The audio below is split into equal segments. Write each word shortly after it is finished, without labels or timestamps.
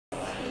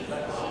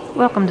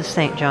Welcome to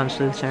St. John's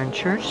Lutheran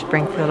Church,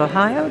 Springfield,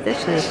 Ohio.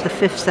 This is the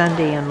 5th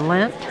Sunday in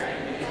Lent.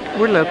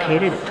 We're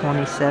located at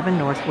 27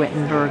 North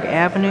Wittenberg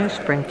Avenue,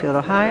 Springfield,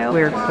 Ohio.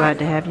 We're glad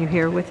to have you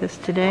here with us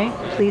today.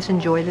 Please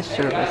enjoy the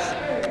service.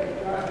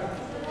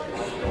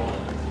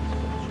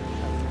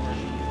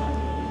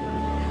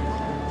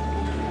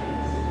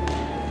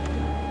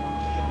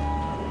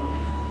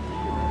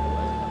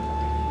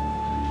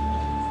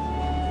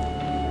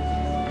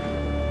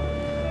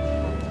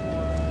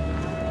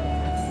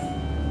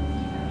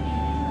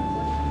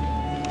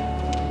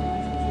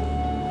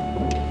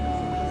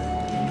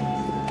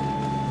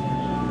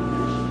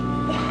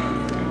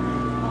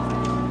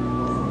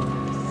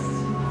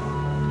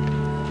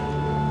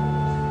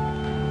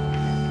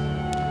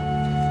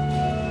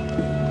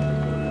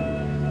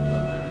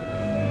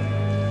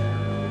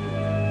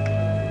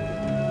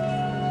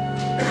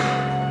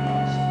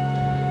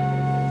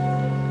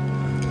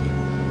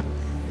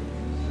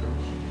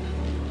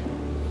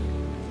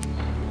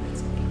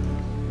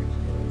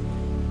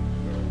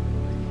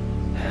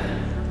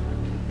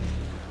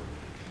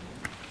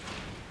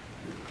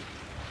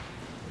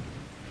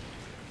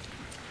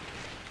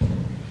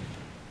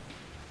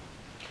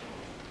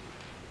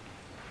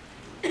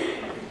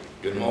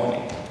 Good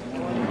morning.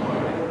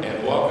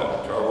 And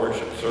welcome to our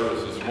worship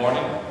service this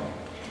morning.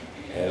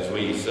 As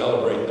we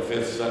celebrate the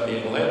 5th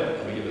Sunday in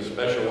Lent, we give a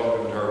special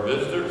welcome to our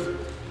visitors.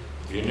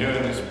 If you're new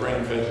in the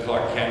Springfield,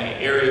 Clark County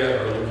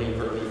area or looking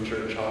for a new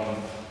church home,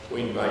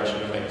 we invite you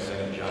to make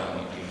St. John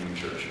a new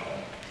church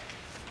home.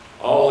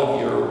 All of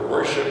your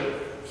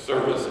worship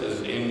service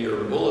is in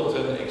your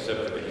bulletin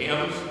except for the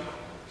hymns,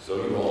 so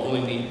you will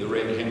only need the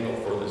red hymnal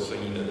for the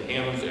singing of the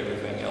hymns.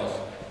 Everything else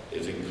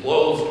is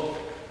enclosed.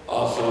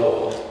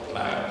 Also,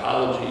 my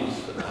apologies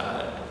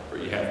for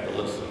you having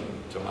to listen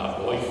to my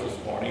voice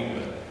this morning,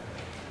 but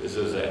this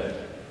is that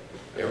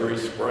every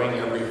spring,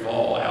 every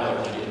fall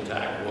allergy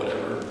attack,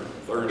 whatever.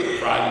 Thursday,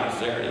 Friday, and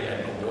Saturday, I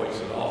had no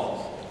voice at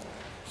all.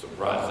 So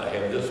surprised I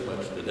have this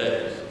much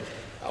today.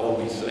 So I will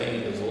be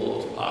singing as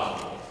little as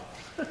possible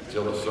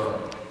until the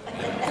sermon.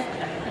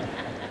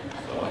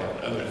 So I have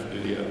others do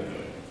the other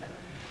thing.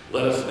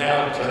 Let us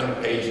now turn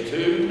to page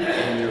 2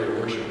 in your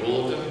worship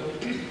bulletin.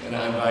 And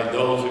I invite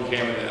those who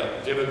came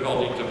without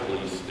difficulty to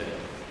please stand.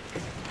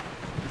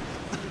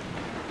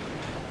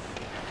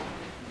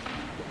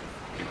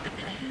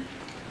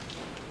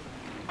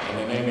 In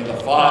the name of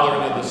the Father,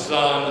 and of the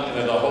Son, and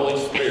of the Holy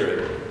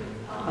Spirit.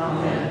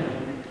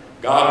 Amen.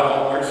 God of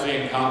all mercy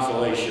and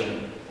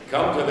consolation,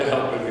 come to the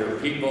help of your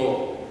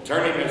people,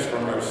 turning us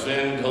from our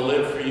sin to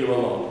live for you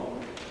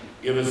alone.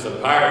 Give us the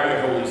power of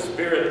your Holy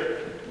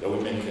Spirit, that we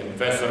may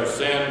confess our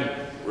sin,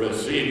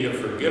 receive your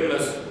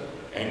forgiveness,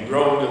 and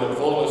grow into the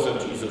fullness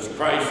of Jesus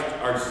Christ,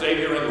 our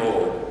Savior and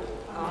Lord.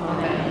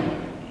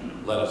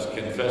 Amen. Let us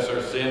confess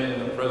our sin in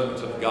the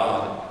presence of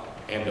God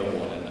and of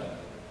one another.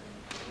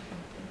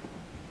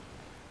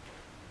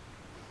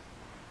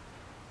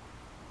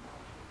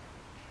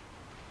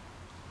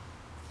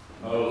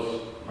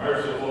 Most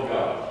merciful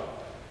God,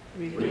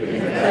 we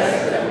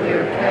confess that we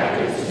are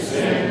captives to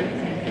sin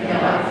and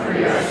cannot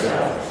free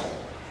ourselves.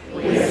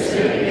 We have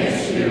sinned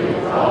against you in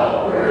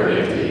thought, word,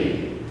 and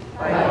deed,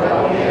 by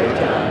what we have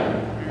done,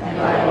 and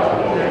by what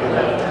we have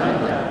left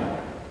undone.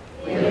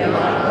 We have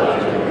not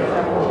loved you with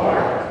our whole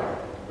heart.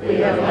 We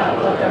have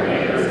not loved our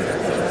neighbors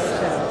as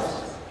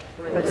ourselves.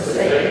 For the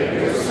sake of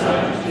your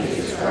Son,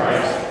 Jesus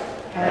Christ,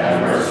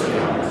 have mercy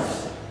on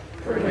us.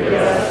 Forgive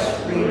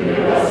us, renew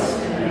us,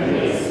 and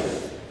renew us,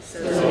 so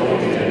we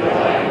can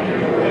abide in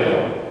your will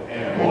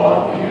and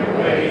walk in your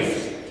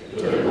ways,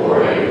 to the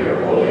glory of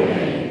your holy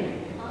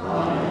name.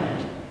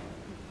 Amen.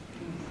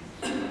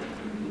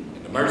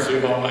 In the mercy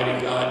of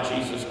Almighty God,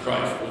 Jesus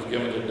Christ was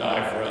given to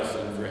die for us,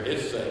 and for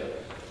his sake,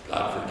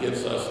 God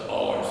forgives us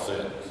all our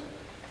sins.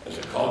 As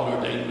a called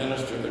and ordained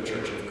minister of the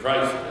Church of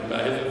Christ, and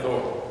by his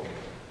authority,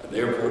 I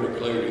therefore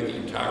declare to you the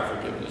entire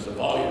forgiveness of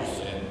all your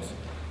sins,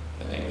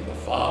 in the name of the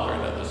Father,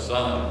 and of the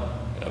Son,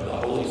 and of the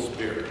Holy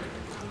Spirit.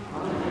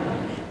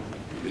 Amen.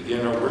 We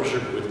begin our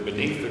worship with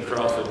Beneath the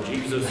Cross of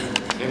Jesus,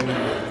 hymn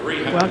number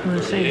 338. Welcome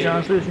to St.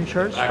 John's Lutheran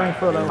Church,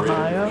 Springfield,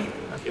 Ohio.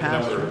 Hymn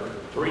number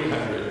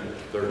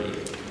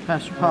 338.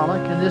 Pastor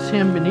Pollock, and this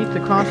hymn, Beneath the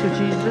Cross of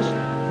Jesus,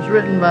 was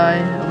written by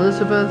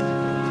Elizabeth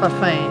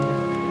Clafane.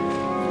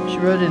 She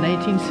wrote it in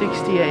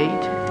 1868.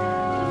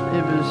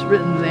 It was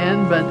written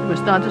then, but it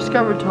was not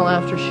discovered till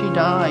after she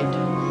died.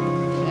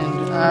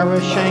 And Ira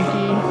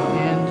Shanky,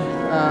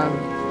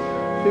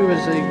 who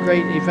was a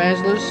great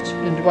evangelist,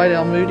 and Dwight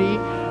L. Moody,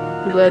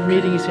 who led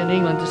meetings in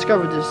England,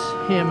 discovered this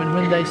hymn. And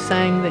when they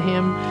sang the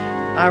hymn,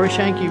 Ira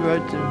Shanky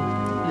wrote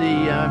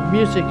the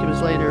music. It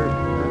was later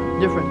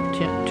different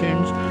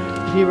tunes.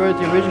 He wrote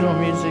the original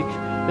music,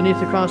 Beneath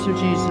the Cross of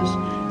Jesus.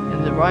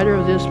 And the writer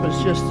of this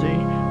was just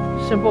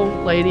a simple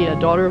lady, a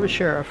daughter of a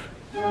sheriff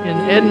in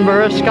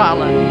Edinburgh,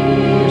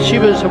 Scotland. She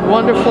was a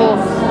wonderful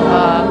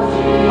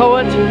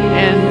poet,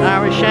 and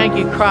Ira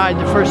Shanky cried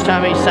the first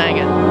time he sang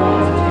it.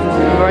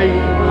 Very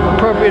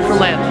appropriate for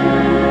Lent.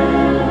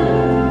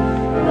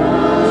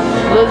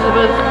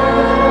 Elizabeth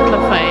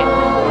Clafane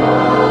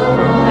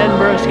from Edinburgh.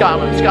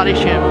 Island Scottish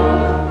hymn.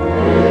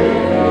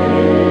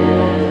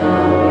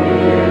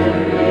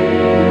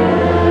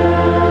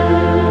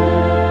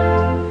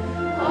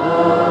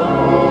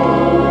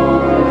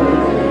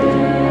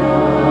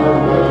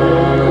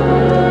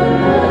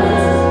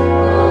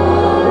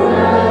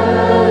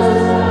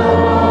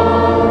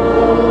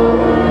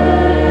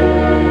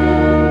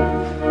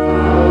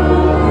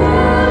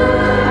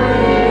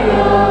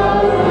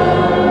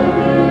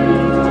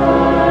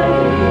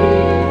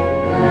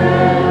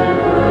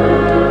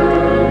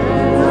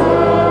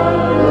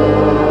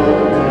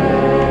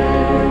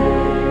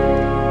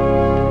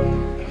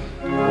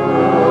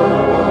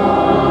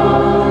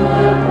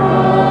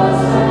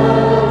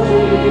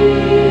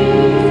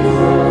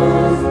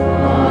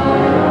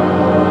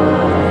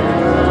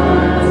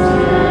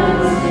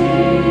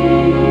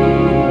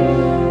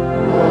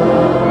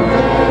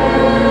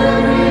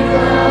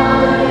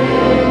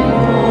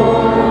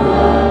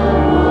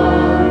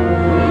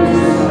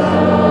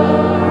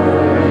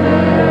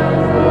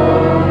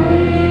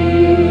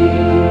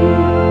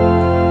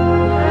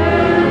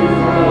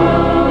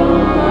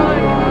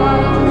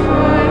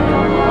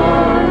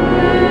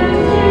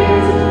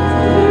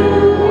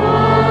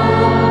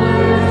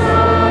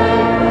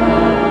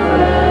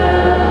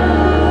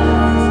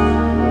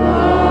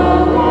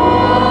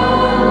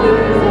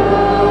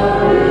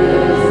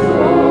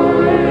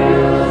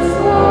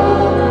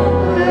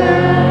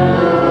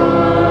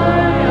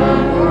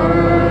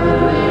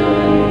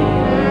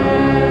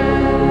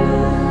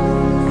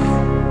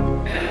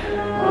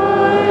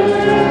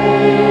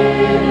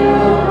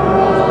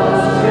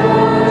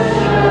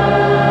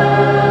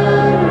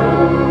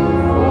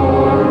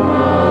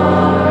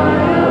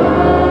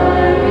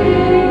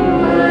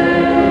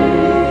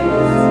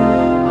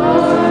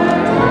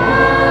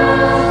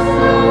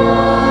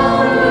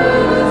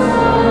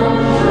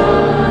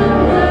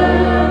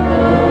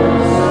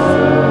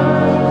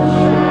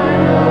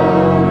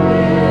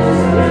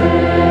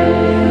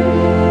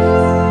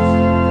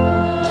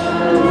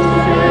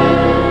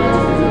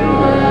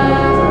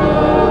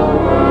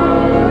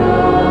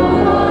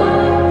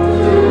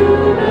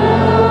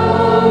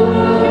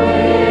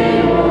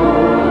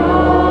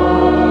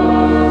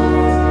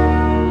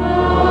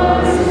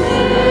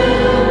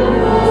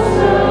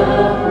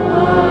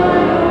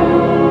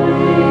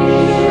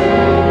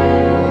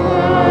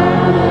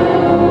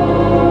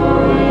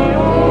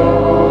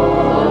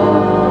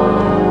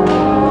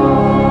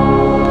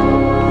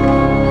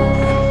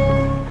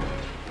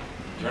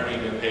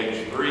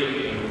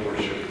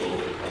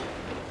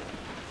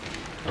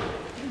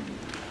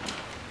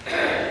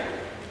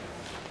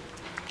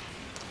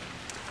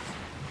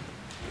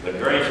 The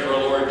grace of our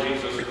Lord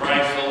Jesus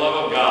Christ, the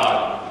love of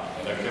God,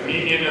 and the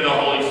communion of the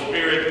Holy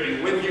Spirit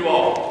be with you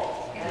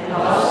all. And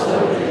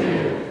also with you.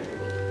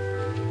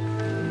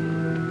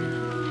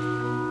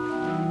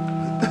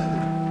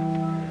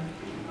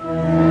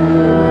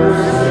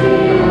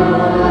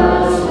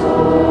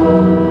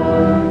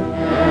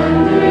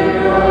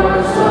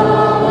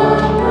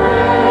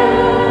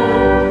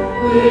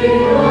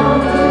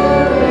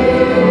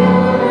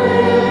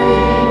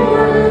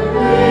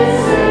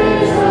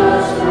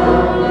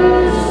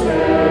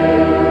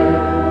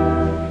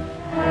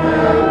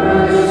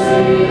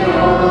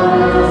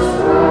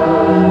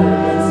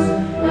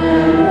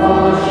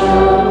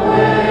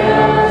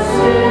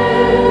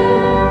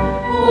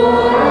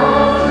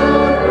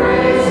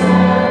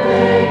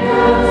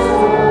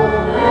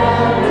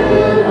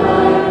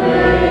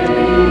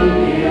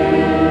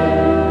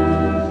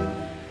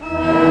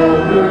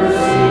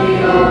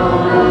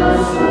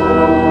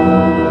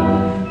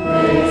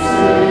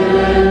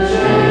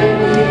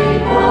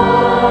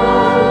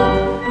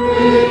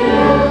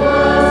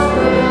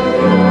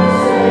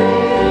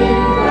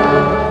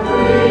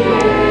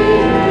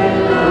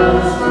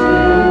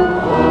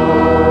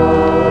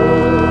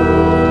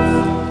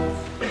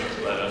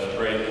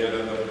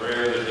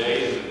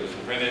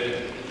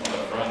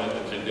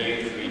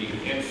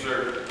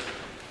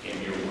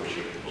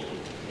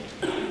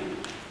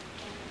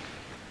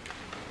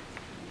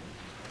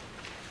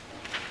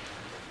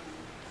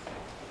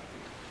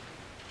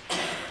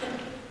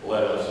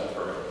 Let us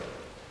pray.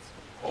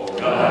 O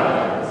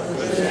God,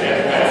 with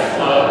steadfast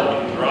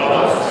love you draw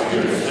us to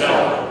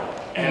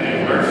yourself, and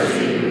in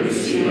mercy you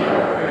receive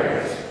our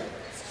prayers.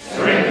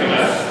 Strengthen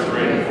us to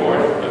bring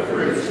forth the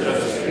fruits of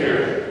the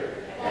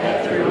Spirit,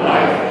 that through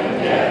life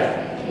and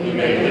death we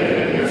may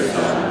live in your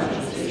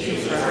Son,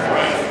 Jesus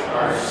Christ,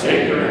 our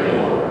Savior and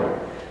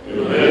Lord,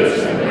 who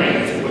lives and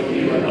reigns with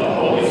you in the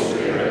Holy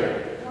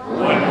Spirit,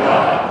 one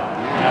God,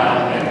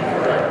 now and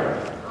forever.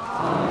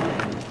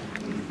 Amen.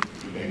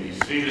 You may be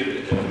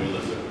seated as we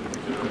listen to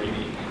the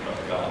reading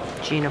of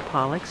God's. Gina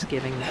Pollock's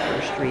giving the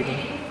first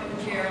reading.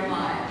 From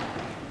Jeremiah.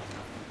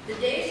 The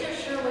days are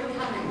surely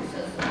coming,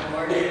 says the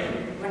Lord,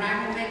 when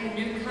I will make a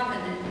new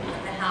covenant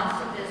with the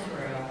house of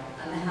Israel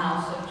and the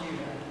house of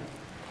Judah.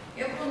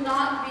 It will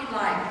not be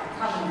like the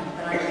covenant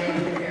that I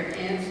made with their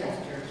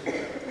ancestors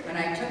when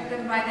I took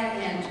them by the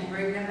hand to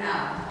bring them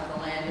out of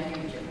the land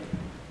of Egypt.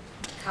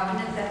 The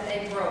covenant that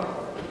they broke,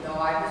 though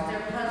I was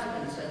their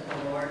husband, said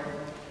the Lord.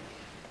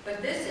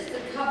 But this is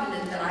the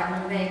covenant that I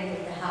will make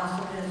with the house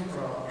of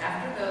Israel.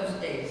 After those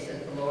days,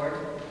 said the Lord,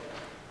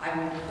 I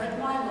will put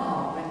my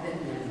law within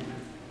them,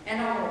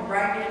 and I will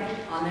write it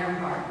on their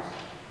hearts,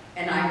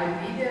 and I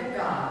will be their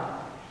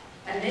God,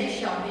 and they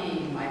shall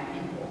be my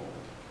people.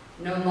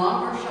 No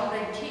longer shall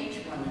they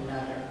teach one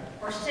another,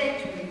 or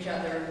say to each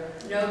other,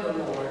 know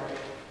the Lord,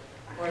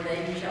 for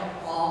they shall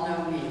all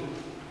know me,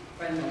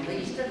 from the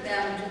least of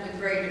them to the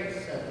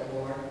greatest, said the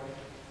Lord.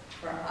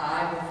 For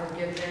I will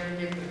forgive their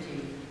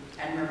iniquity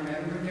and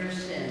remember their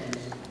sins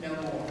no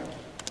more.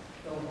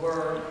 The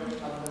word of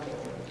the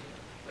Lord.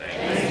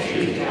 Thanks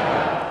be to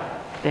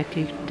God.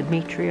 Becky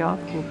Dimitrioff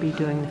will be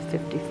doing the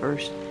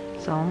 51st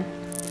Psalm.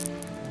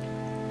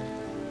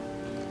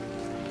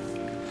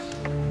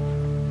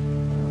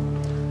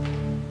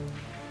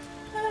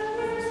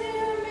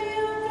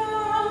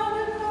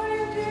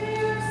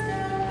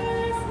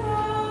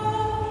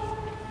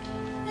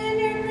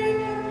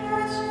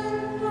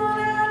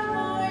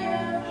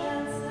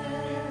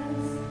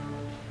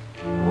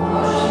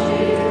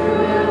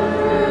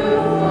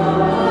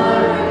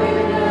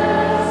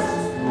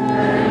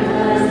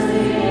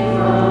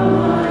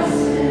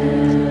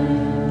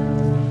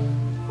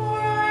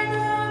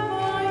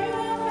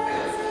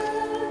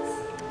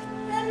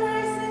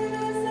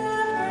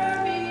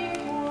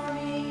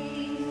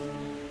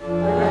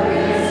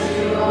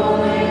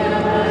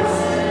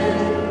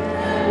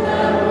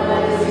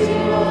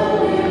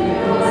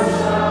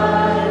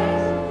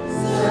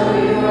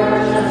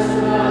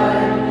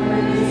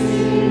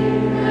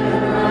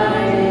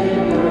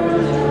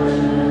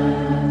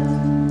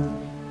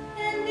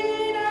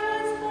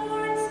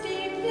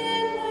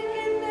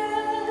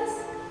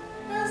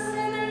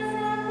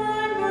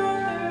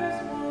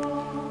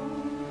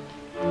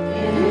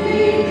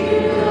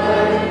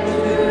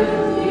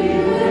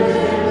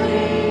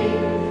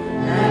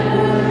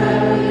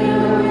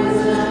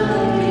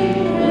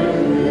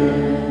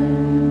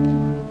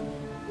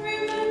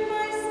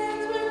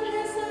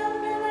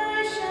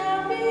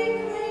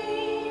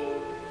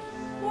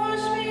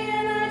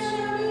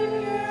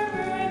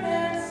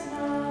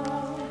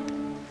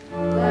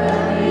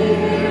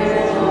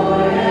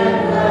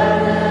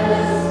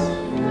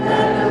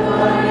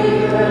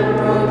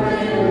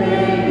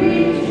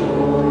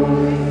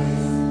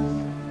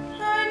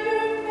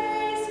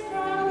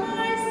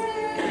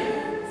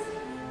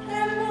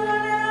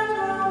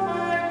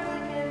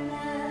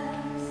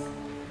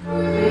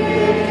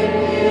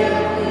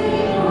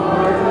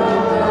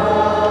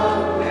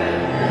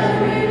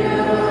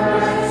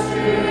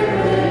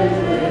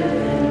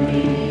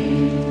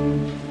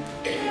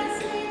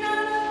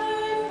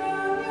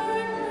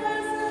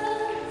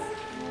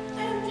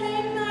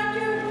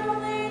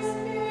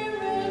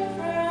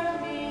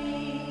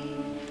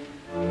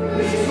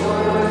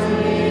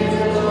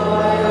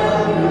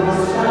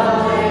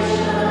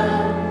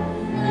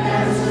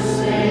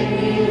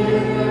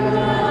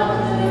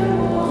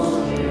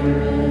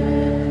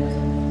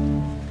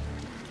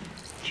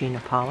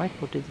 Pollock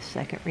will do the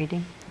second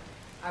reading.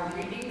 A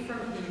reading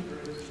from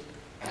Hebrews.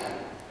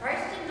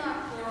 Christ did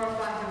not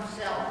glorify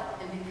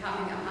himself in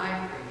becoming a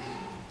high priest,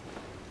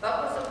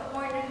 but was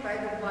appointed by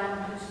the one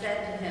who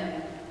said to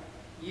him,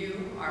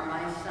 "You are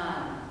my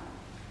son.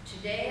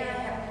 Today I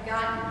have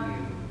begotten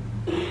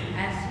you."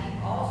 As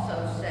he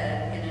also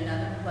said in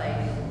another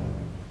place,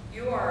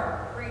 "You are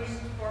a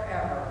priest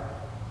forever,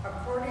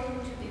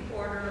 according to the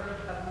order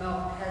of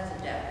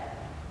Melchizedek."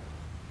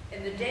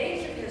 In the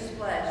days of his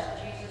flesh,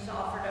 Jesus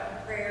offered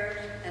up prayers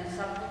and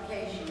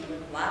supplication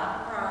with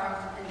loud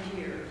cries and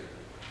tears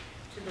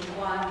to the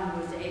one who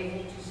was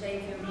able to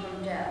save him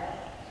from death.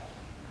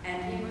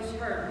 And he was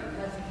heard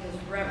because of his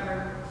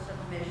reverent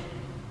submission.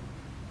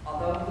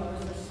 Although he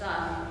was a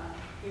son,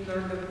 he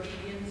learned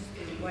obedience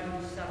in what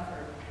he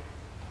suffered.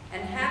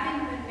 And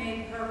having been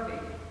made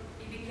perfect,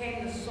 he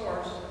became the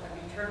source of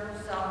eternal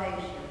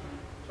salvation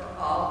for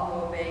all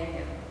who obey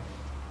him,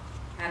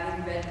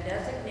 having been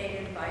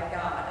designated by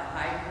God a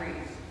high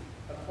priest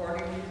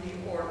according to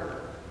the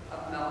order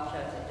of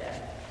Melchizedek.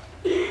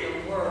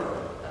 The word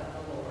of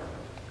the Lord.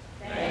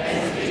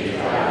 Thanks be to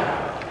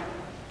God.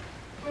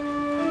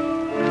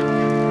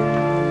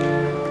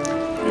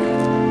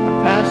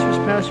 Our pastor is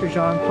Pastor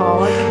John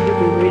Pollock, and he'll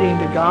be reading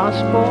the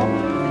gospel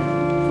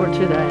for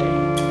today.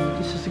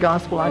 This is the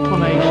gospel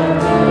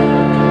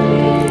acclamation.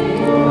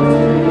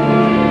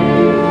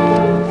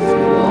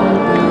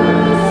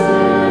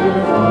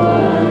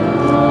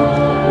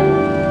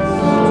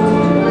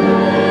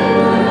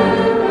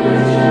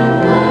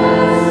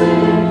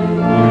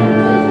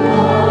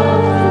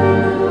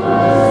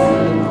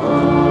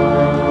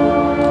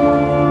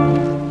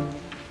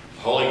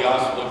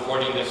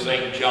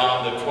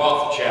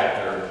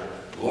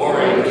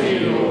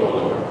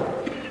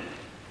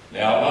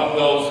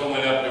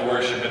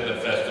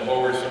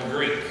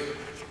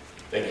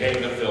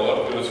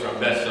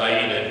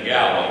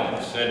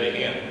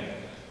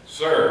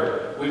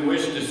 "Sir, we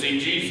wish to see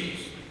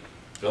Jesus."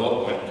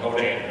 Philip went and told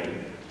Andrew.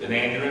 Then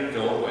Andrew and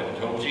Philip went and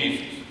told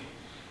Jesus.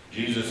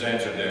 Jesus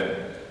answered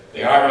them,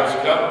 "The hour has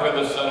come for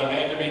the Son of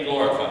Man to be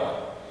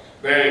glorified.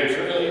 Very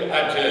truly,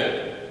 I tell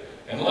you,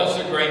 unless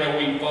a grain of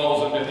wheat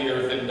falls into the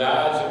earth and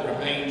dies, it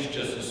remains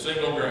just a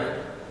single grain.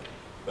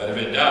 But if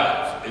it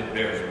dies, it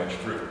bears much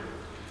fruit.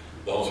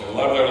 Those who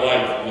love their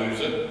life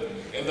lose it,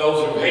 and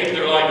those who hate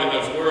their life in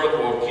this world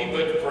will keep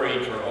it for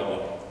eternal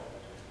life.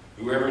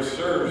 Whoever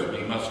serves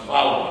me must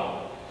follow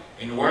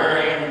me, and where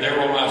I am, there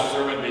will my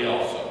servant be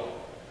also.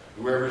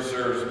 Whoever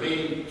serves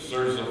me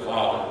serves the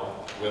Father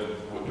with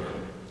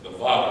the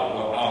Father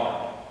will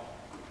honor.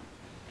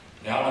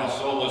 Now my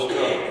soul is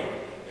troubled,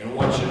 and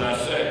what should I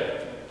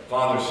say?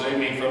 Father, save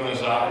me from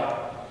this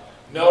hour.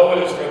 No,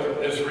 it is for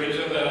this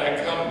reason that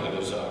I come to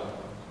this hour.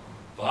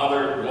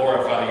 Father,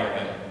 glorify your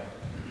name.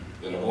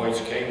 Then a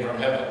voice came from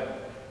heaven.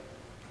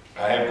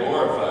 I have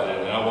glorified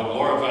it, and I will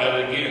glorify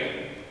it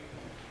again.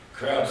 The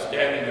crowd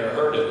standing there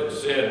heard it and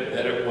said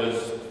that it was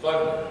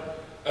thunder.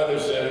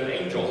 Others said an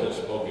angel had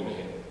spoken to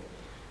him.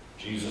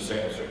 Jesus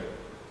answered,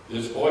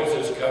 this voice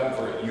has come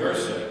for your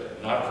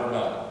sake, not for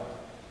mine.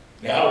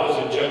 Now is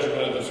the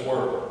judgment of this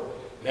world.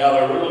 Now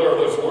the ruler of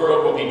this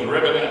world will be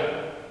driven out.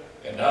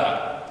 And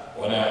I,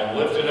 when I am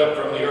lifted up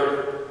from the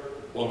earth,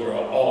 will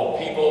draw all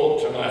people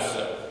to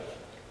myself.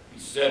 He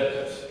said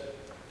this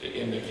to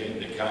indicate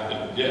the kind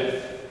of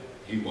death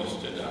he was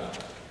to die.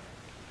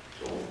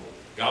 So,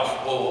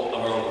 Gospel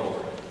of our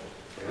Lord.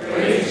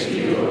 Praise to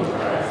you, O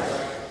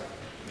Christ.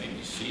 You may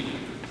be seated.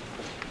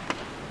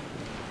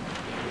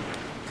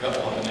 A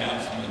couple of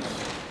announcements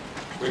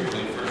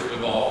quickly. First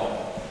of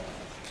all,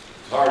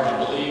 it's hard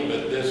to believe,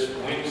 but this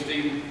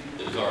Wednesday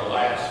is our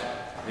last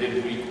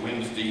midweek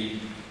Wednesday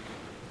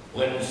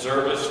Lenten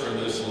service for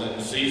this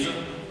Lenten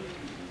season.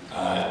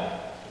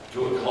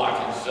 2 o'clock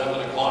and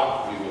 7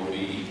 o'clock, we will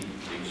be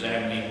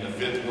examining the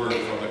fifth word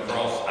from the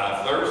cross,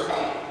 I thirst.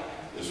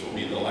 This will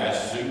be the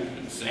last soup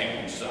and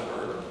sandwich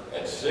supper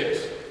at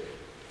 6.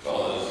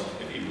 Because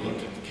if you've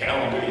looked at the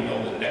calendar, you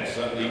know that next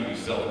Sunday we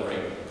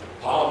celebrate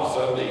Palm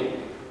Sunday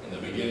and the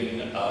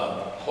beginning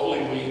of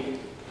Holy Week.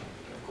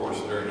 Of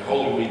course, during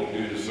Holy Week,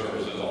 due to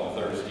services on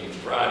Thursday and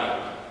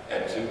Friday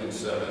at 2 and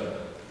 7,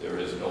 there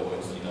is no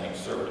Wednesday night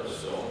service.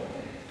 So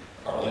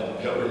our Lenten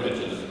pilgrimage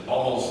is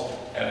almost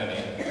at an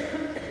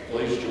end.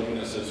 Please join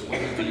us this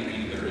Wednesday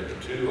either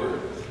at 2 or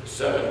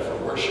 7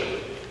 for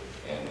worship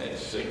and at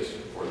 6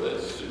 for the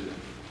soup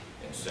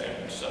and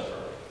sandwich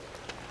supper.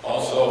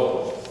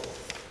 Also,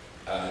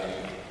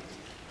 a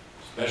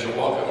special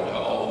welcome to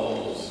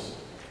all those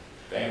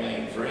family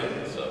and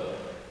friends of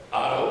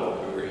Otto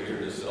who are here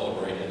to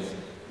celebrate his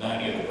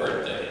 90th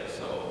birthday.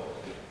 So,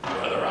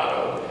 Brother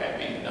Otto,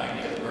 happy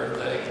 90th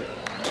birthday.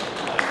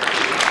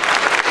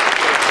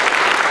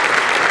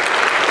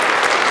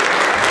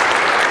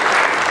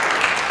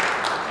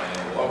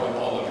 And welcome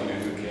all of you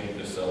who came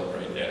to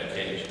celebrate that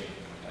occasion.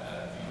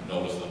 If you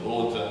notice the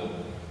bulletin,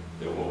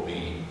 there will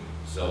be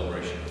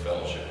celebration of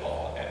Fellowship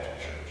Hall at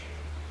the church.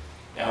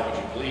 Now, would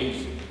you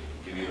please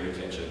give your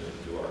attention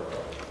to our prayer.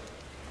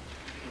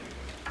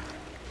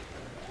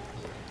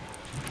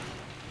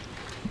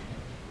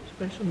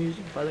 Special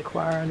music by the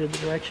choir under the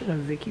direction of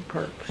Vicki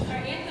Perks. Our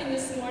anthem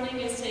this morning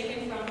is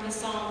taken from the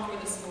psalm for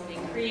this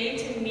morning,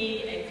 Create in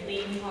Me a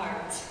Clean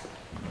Heart.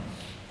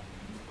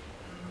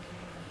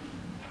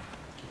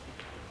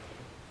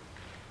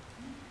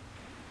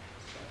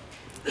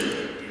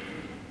 Create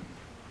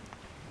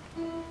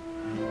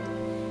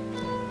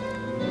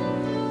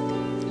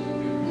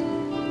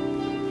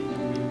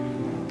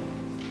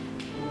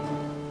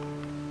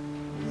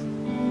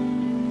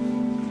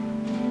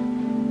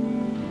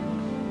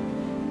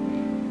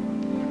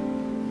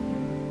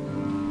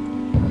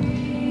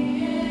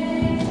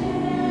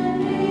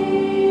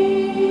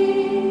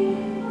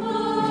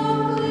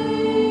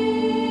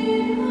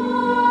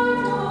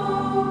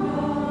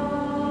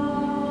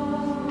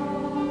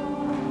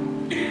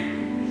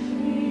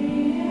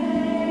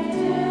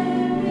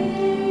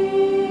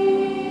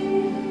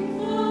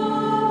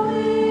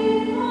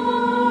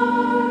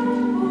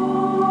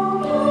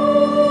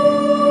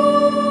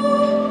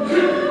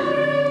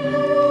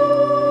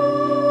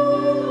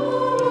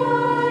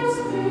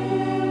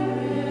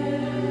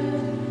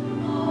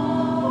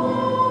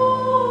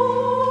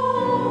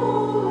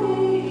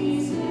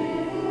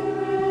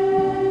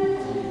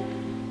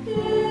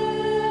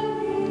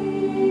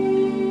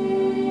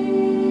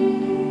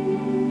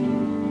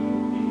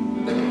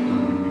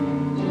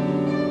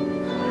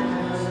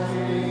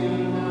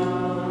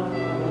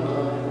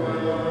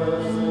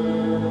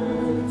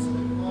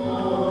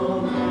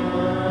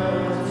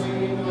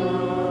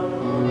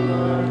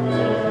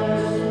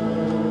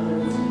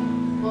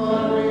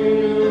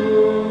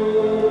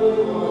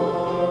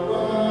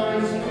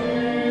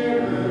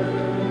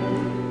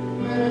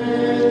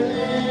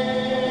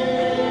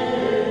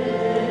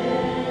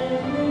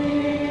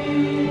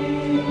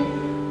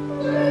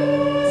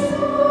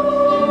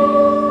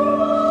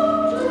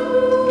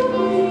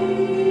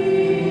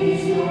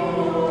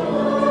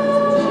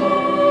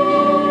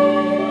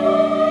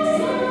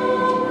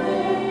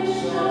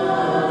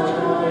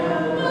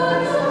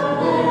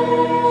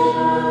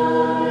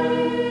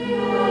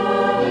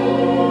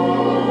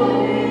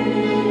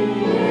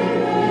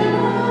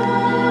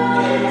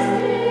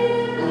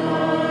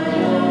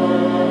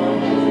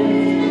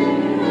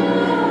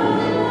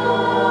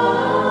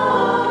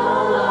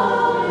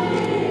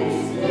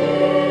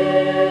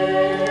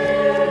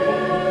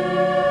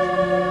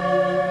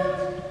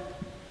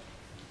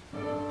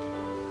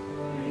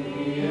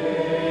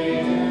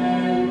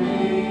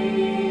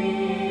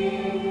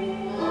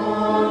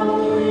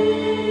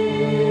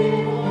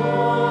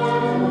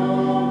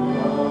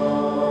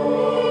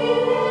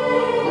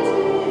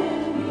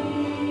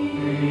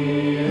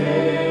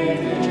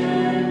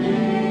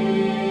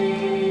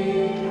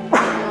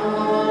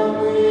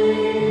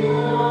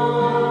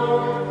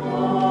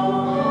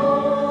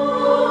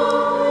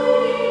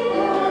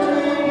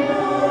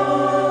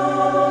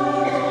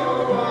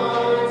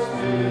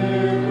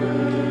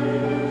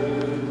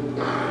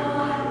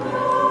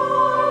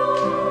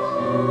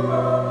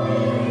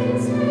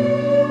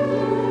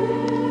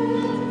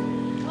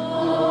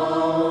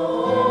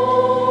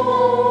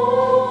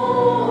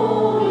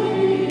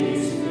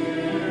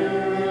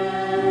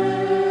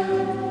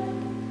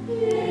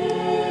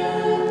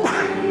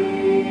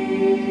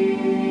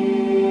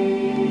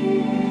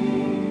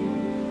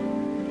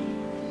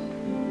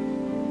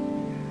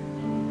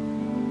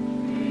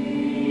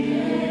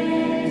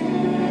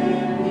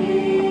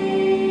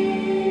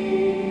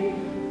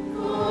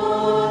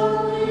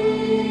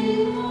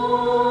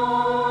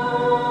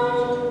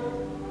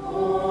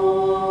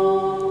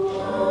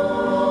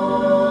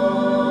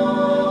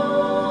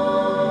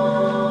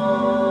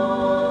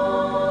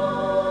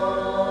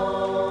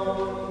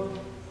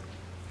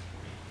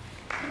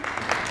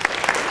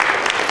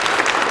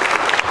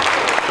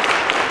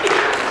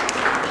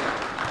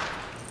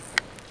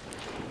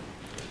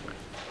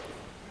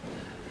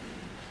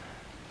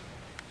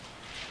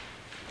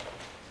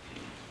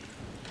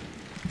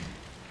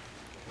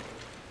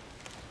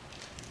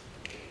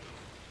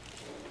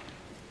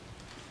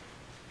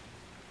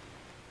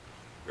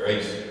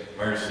Grace,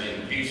 mercy,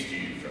 and peace to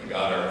you from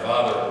God our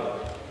Father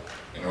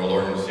and our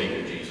Lord and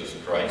Savior Jesus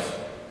Christ.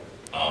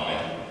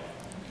 Amen.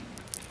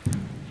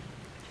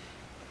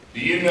 Do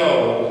you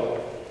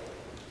know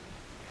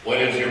what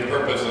is your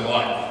purpose in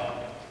life?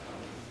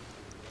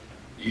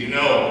 Do you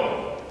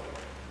know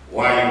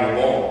why you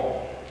were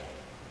born?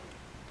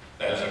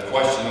 That's a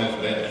question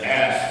that's been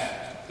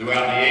asked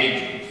throughout the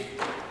ages.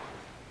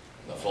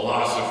 The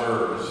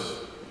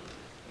philosophers,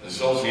 and the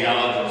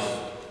sociologists,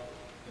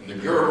 and the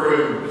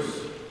gurus,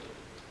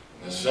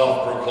 and the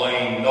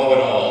self-proclaimed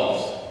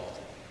know-it-alls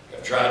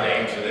have tried to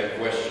answer that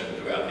question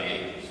throughout the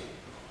ages.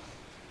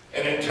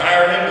 An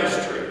entire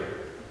industry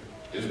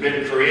has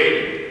been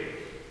created,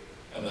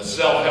 and the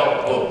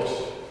self-help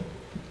books,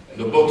 and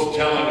the books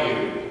telling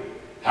you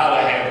how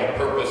to have a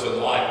purpose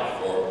in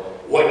life, or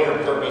what your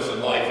purpose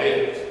in life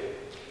is.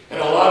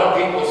 And a lot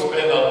of people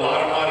spend a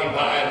lot of money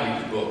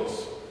buying these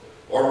books,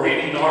 or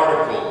reading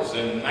articles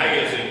in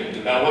magazines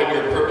about what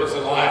your purpose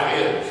in life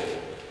is.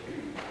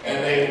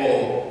 And they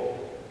will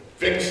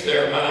fix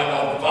their mind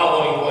on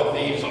following what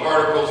these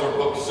articles or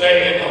books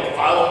say, and they'll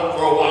follow them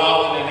for a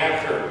while, and then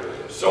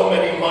after so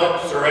many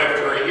months or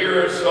after a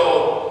year or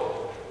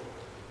so,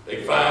 they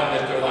find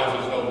that their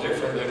life is no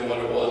different than what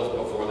it was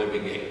before they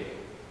began.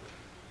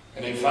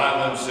 And they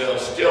find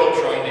themselves still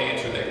trying to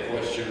answer that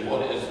question,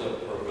 what is the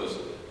purpose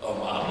of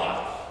my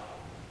life?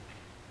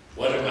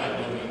 What am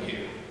I doing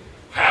here?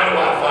 How do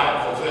I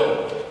find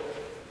fulfillment?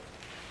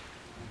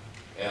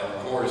 And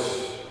of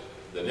course,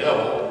 the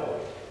devil,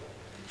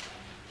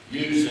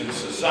 using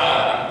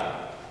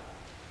society,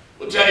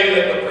 will tell you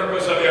that the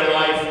purpose of your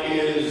life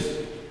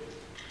is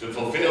to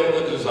fulfill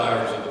the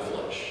desires of the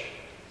flesh.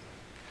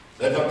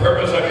 That the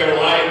purpose of your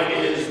life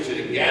is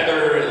to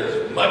gather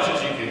as much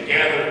as you can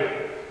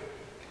gather,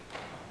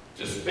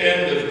 to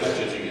spend as much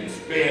as you can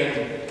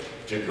spend,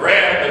 to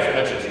grab as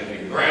much as you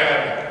can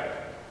grab,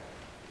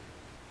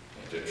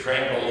 and to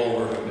trample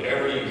over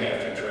whomever you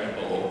have to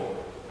trample over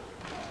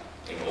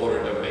in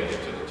order to make it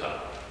to the top.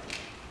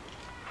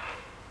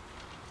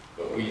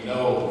 But we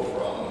know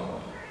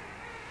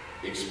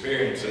from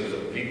experiences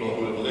of people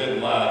who have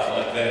lived lives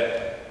like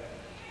that,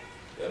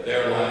 that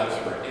their lives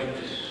were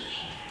empty.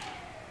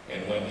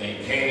 And when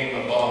they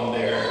came upon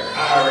their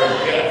hour of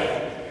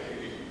death,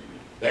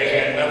 they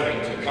had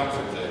nothing to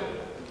comfort them.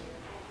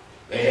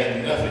 They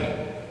had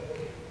nothing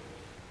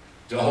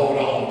to hold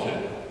on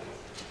to.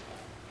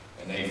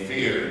 And they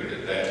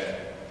feared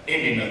that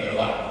ending of their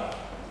life.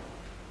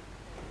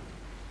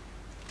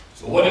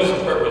 So what is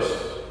the purpose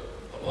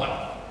of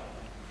life?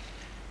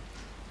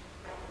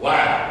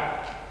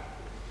 Why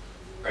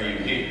are you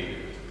here?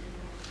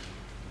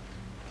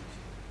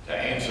 To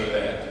answer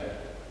that,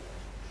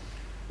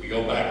 we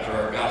go back to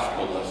our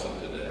gospel lesson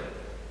today,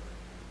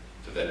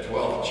 to that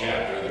 12th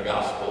chapter of the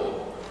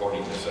gospel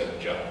according to St.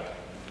 John.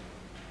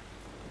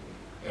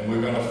 And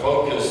we're going to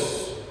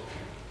focus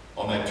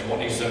on that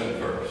 27th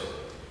verse,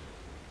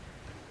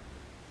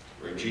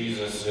 where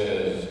Jesus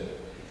says,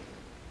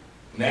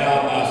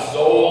 "Now my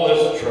soul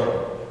is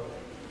troubled,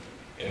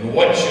 and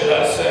what should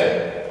I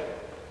say?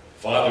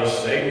 Father,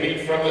 save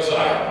me from this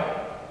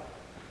hour.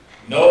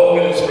 No,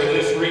 it is for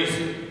this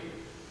reason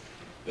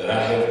that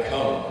I have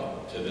come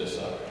to this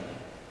hour."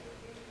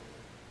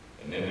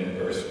 And then in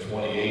verse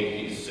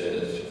 28 he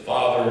says,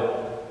 "Father,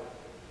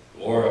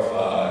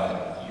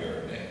 glorify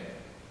your name.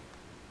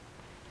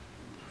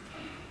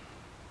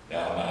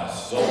 Now my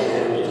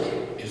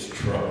soul is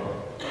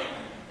troubled,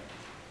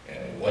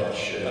 and what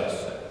should I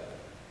say?"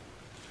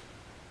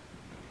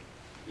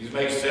 These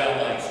may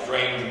sound like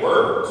strange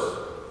words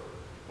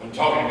when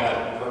talking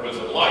about the purpose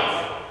of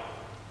life.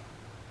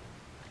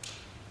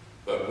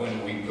 But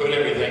when we put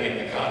everything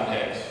into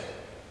context,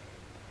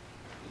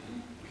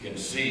 we can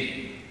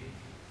see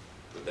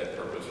what that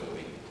purpose will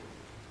be.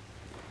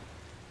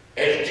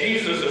 As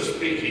Jesus is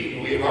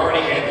speaking, we have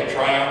already had the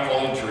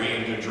triumphal entry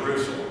into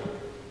Jerusalem.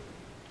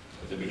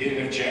 At the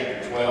beginning of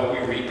chapter 12,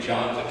 we read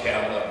John's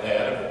account of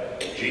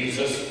that, of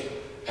Jesus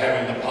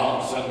having the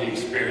Palm Sunday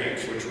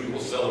experience, which we will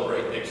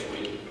celebrate next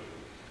week.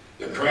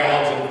 The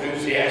crowds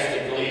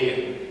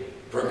enthusiastically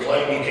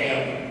proclaiming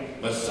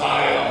him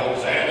Messiah,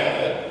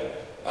 Hosanna,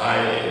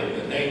 in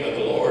the name of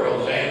the Lord,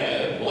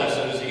 Hosanna,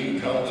 blessed is he who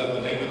comes in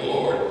the name of the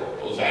Lord,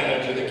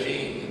 Hosanna to the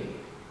King.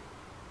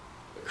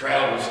 The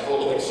crowd was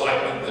full of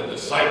excitement. The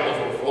disciples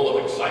were full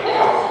of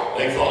excitement.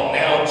 They thought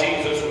now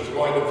Jesus was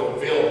going to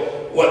fulfill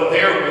what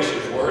their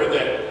wishes were,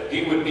 that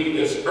he would be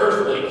this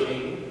earthly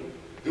king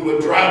who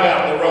would drive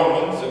out the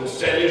Romans and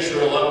set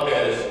Israel up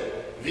as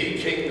the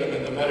kingdom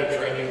in the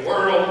Mediterranean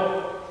world.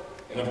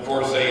 And of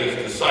course, they as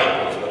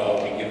disciples would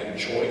all be given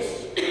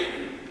choice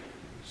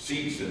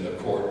seats in the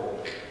court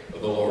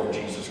of the Lord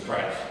Jesus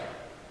Christ.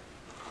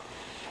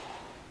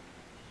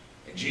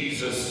 And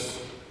Jesus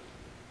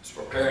is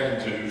preparing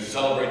to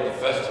celebrate the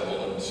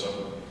festival, and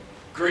some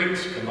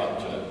Greeks come up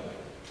to him.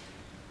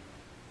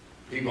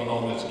 People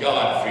known as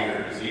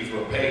God-fearers. These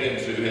were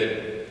pagans who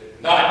had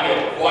not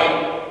yet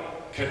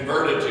quite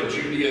converted to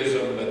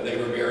Judaism, but they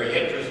were very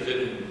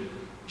interested in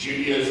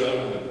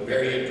Judaism,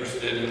 very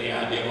interested in the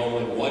idea of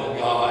only one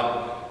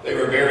God, They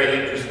were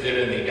very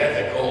interested in the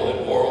ethical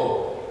and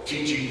moral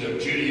teachings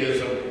of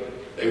Judaism.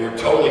 They were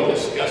totally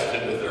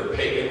disgusted with their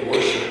pagan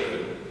worship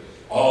and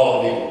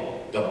all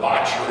the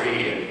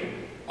debauchery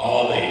and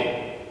all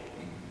the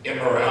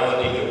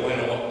immorality that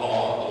went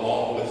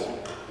along with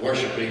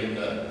worshiping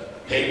the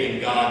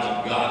pagan gods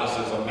and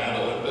goddesses of Mount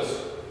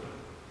Olympus.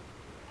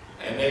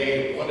 And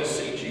they want to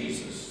see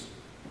Jesus.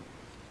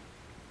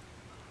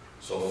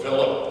 So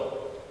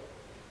Philip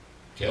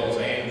tells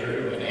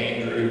Andrew, and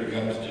Andrew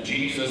comes to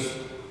Jesus.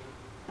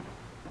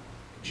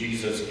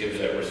 Jesus gives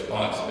that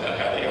response about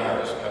how the hour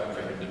has come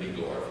for him to be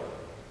glorified.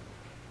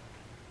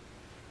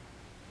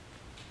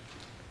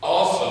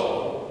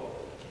 Also,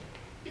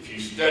 if you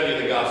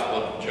study the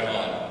Gospel of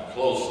John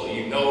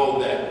closely, you know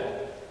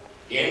that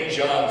in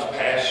John's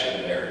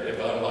passion narrative,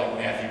 unlike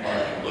Matthew,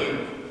 Mark, and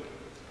Luke,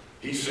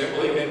 he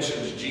simply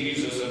mentions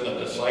Jesus and the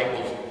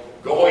disciples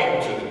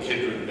going to the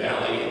Kidron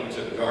Valley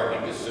into the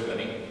Garden of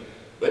Gethsemane,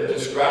 but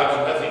describes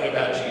nothing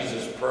about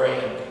Jesus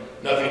praying,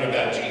 nothing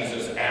about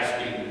Jesus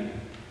asking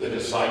the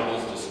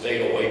disciples to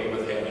stay awake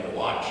with him and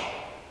watch.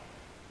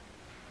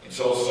 And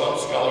so some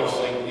scholars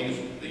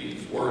think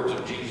these words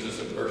of Jesus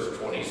in verse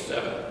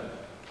 27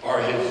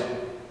 are his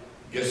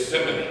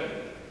Gethsemane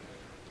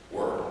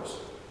words,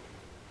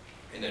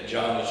 and that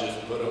John has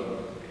just put them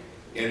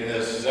in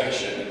this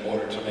section in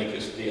order to make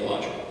his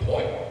theological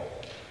point.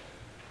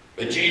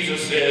 But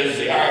Jesus says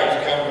the hour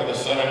has come for the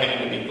Son of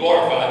Man to be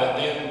glorified, and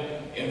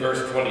then in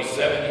verse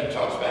 27 he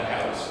talks about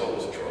how his soul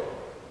is troubled.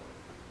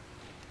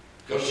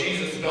 Because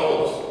Jesus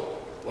knows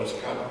what's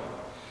coming.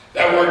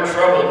 That word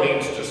trouble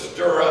means to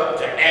stir up,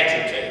 to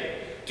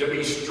agitate, to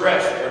be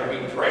stressed, or to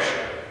be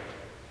pressured.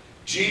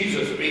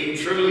 Jesus, being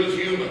truly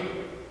human,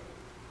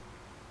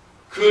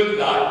 could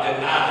not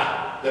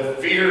deny the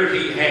fear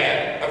he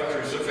had of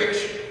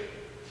crucifixion.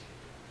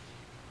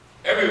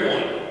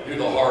 Everyone knew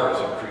the horrors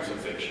of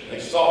crucifixion. They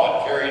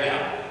saw it carried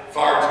out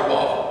far too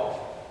often.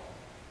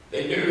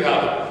 They knew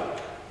how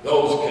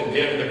those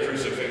condemned to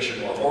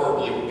crucifixion were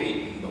horribly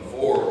beaten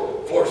before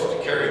forced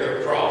to carry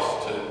their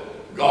cross to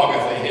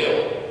Golgotha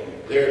Hill,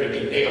 there to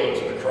be nailed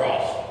to the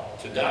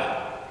cross to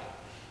die.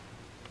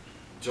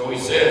 So he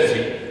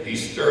says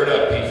he's stirred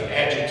up, he's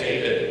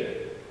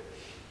agitated.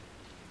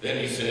 Then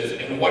he says,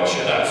 and what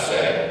should I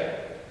say?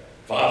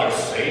 Father,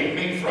 save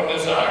me from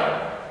this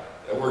hour.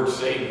 That word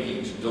save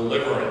means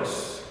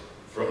deliverance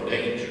from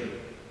danger.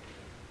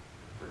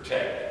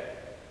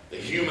 Protect. The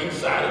human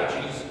side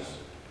of Jesus.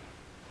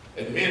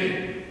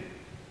 Admitting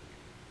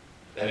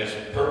that his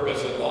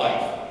purpose in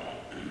life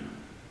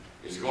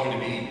is going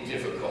to be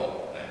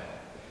difficult now.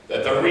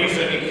 That the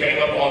reason he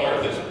came up on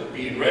earth is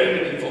being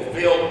ready to be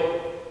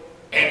fulfilled,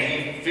 and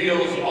he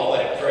feels all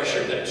that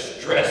pressure, that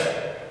stress.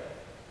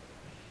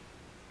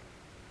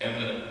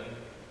 And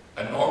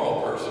a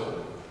normal person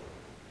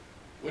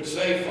would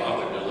say,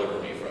 Father,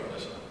 deliver me from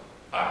this.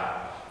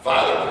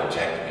 Father,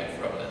 protect me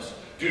from this.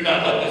 Do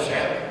not let this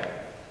happen.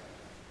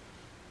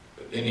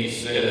 But then he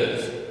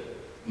says,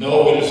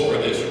 no, it is for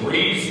this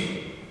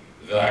reason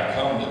that I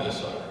come to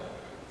this hour.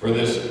 For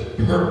this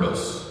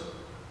purpose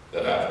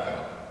that I've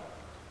come.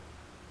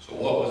 So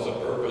what was the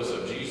purpose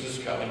of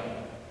Jesus coming?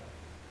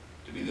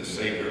 To be the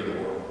Savior of the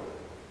world.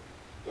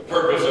 The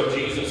purpose of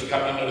Jesus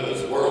coming into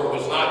this world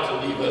was not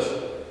to leave us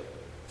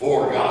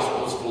 4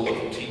 Gospels full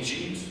of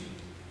teachings.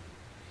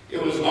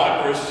 It was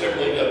not for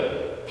simply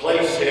to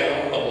place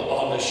him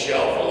on the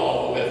shelf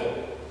along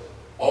with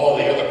all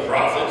the other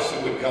prophets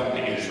who would come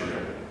to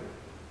Israel.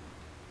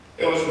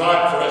 It was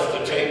not for us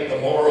to take the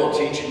moral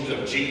teachings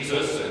of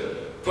Jesus and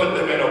put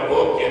them in a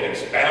book and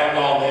expound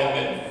on them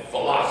in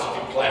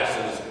philosophy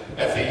classes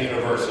at the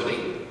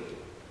university.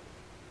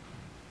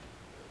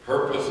 The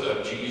purpose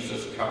of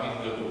Jesus coming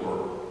to the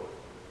world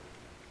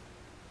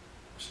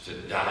was to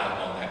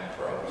die on that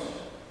cross,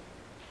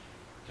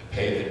 to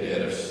pay the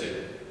debt of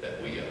sin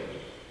that we owe.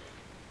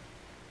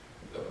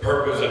 The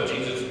purpose of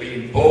Jesus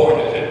being born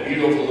as a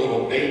beautiful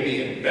little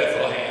baby in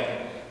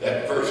Bethlehem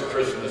that first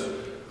Christmas,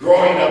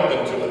 growing up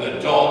into an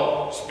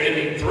adult,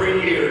 spending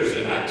 3 years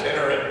in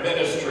itinerant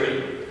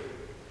ministry,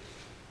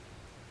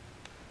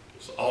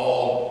 was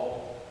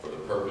all for the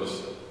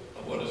purpose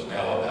of what is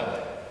now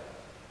about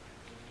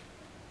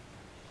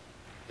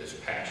his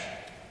passion,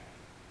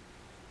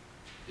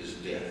 his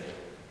death,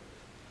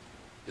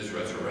 his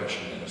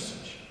resurrection and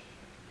ascension.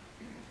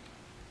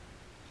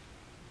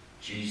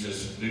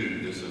 Jesus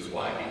knew this is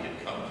why he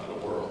had come to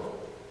the world.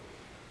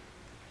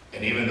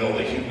 And even though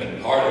the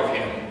human part of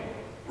him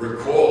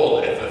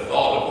recoiled at the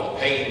thought of the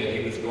pain that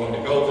he was going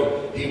to go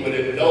through, he would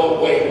in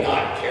no way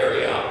not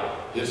carry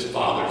out his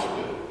Father's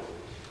will.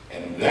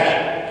 And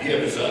that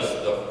gives us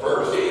the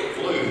first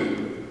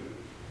clue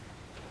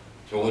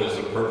to what is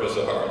the purpose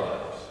of our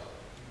lives.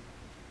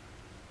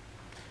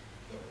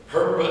 The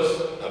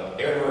purpose of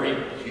every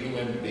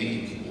human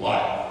being's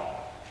life,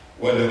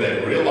 whether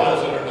they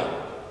realize it or not,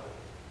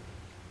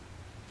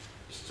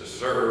 is to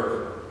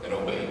serve and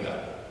obey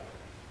God.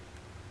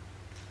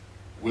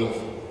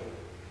 Willfully.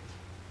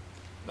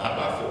 Not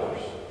by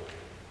force,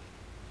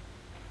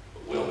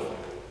 but willfully.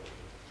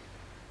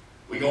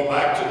 We go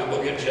back to the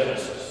book of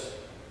Genesis.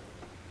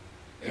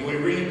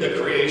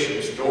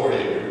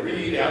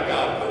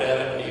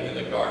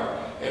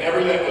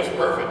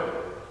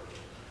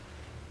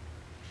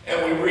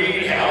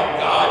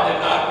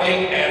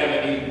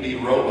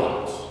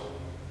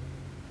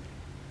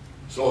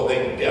 so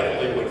they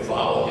definitely would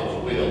follow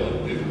his will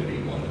and do what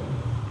he wanted.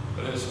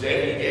 But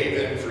instead, he gave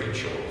them free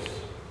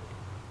choice.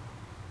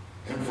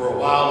 And for a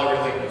while,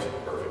 everything was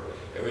perfect.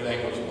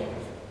 Everything was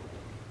wonderful.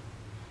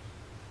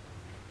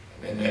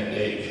 And then that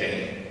day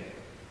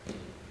came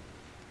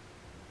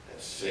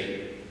that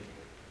Satan,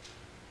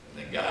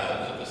 in the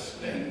guise of a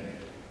snake,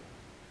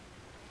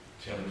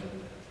 tempted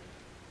them.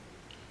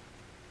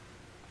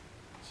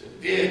 So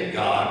did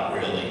God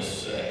really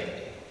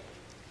say?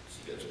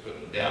 See, that's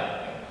putting doubt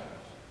in their minds.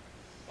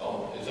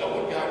 Oh, is that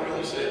what God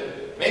really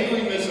said? Maybe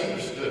we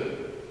misunderstood it.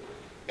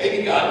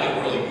 Maybe God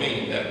didn't really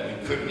mean that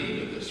we couldn't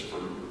eat of this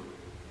fruit.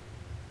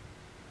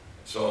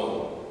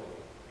 So,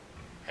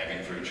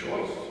 having free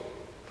choice,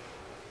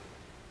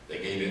 they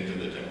gave in to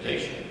the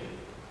temptation.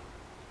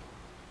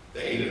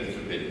 They ate of the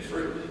forbidden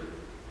fruit.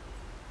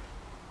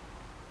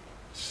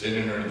 Sin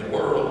entered the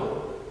world.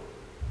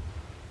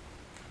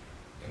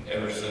 And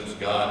ever since,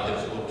 God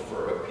has looked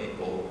for a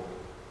people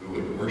who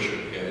would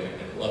worship him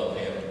and love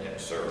him and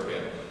serve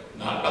him,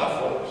 not by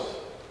force,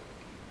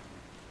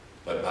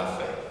 but by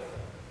faith.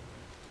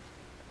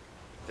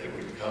 They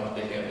would come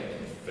to him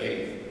in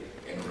faith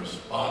in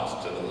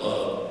response to the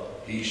love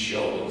he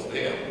shows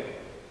them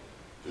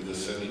through the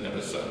sending of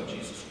his Son,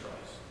 Jesus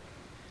Christ.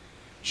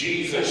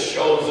 Jesus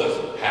shows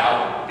us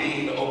how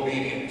being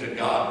obedient to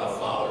God the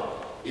Father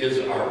is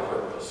our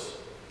purpose.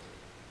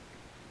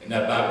 And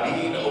that by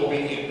being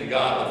obedient to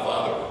God the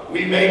Father,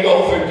 we may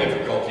go through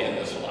difficulty in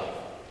this life.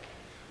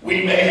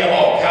 We may have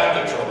all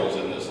kinds of troubles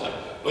in this life.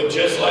 But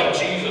just like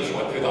Jesus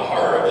went through the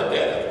horror of the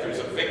death of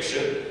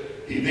crucifixion,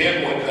 he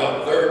then went on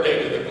the third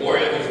day to the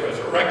glory of his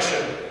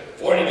resurrection,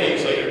 40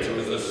 days later to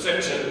his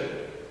ascension,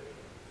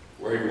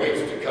 where he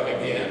waits to come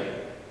again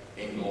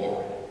in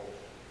glory.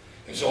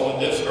 And so on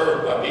this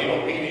earth, by being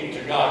obedient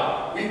to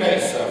God, we may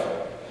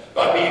suffer.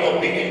 By being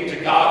obedient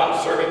to God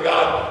and serving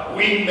God,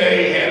 we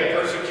may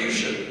have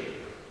persecution.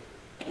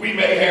 We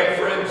may have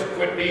friends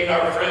quit being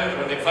our friends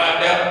when they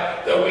find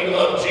out that we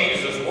love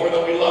Jesus more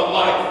than we love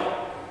life.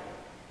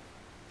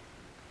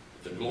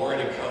 The glory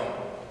to come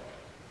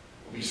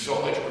will be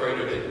so much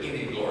greater than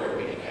any glory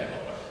we can have on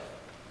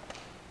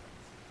earth.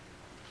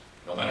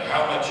 No matter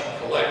how much you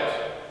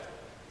collect,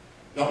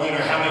 no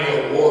matter how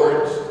many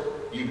awards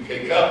you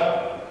pick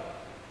up,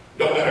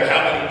 no matter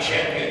how many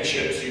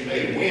championships you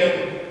may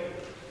win,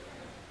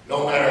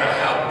 no matter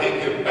how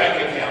big your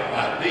bank account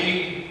might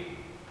be,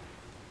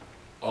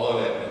 all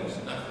of that means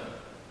nothing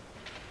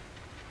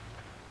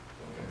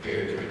when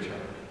compared to eternity.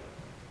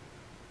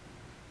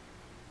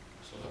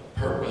 So the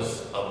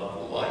purpose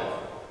of life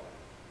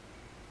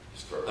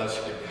is for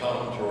us to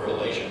come to a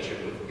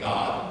relationship with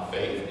God and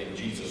faith in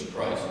Jesus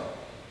Christ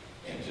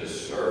and to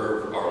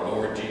serve our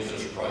Lord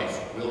Jesus Christ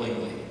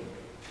willingly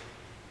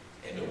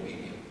and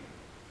obediently.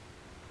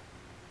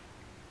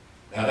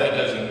 Now that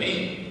doesn't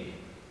mean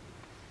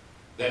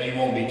that you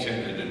won't be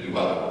tempted to do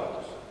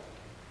otherwise.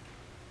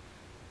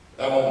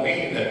 That won't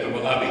mean that there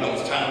will not be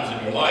those times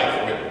in your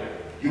life where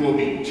you will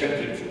be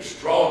tempted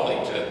strongly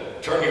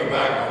to turn your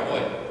back on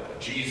what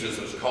Jesus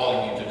is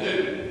calling you to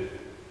do.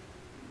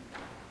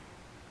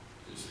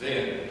 It's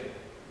then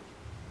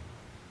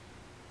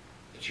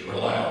that you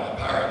rely on the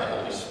power of the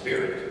Holy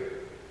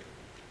Spirit.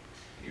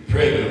 You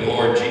pray to the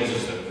Lord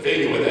Jesus to fill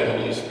you with that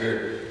Holy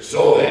Spirit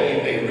so that you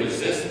may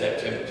resist that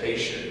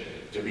temptation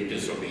to be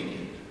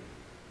disobedient,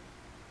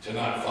 to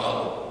not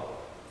follow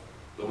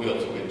the will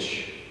to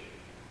which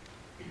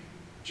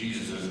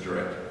Jesus is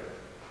directed.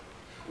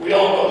 We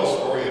all know the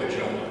story of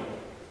Jonah.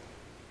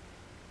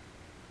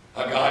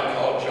 How God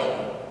called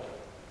Jonah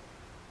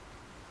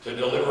to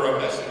deliver a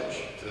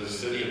message to the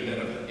city of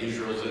Nineveh,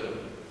 Israel's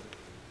enemy.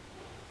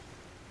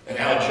 And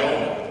how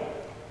Jonah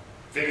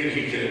figured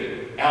he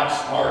could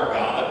outsmart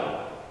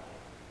God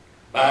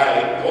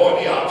by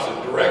going the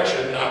opposite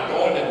direction, not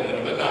going to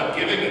Nineveh, not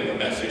giving him the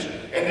message,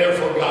 and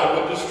therefore God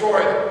would destroy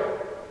them.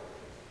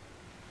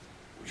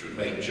 Which would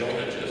make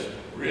Jonah just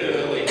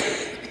really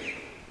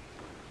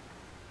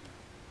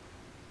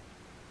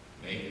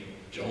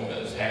make Jonah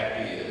as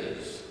happy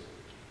as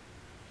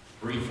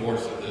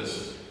 3/4 of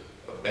this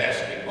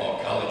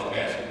college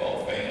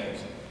basketball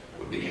fans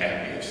would be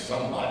happy if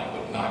somebody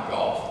would knock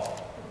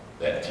off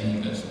that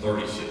team that's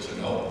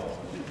 36-0.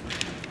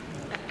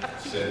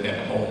 Send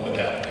them home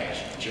without a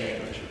national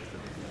championship.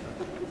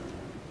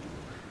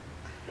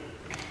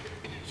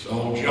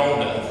 So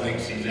Jonah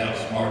thinks he's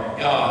outsmarted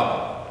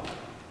God.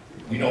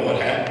 We know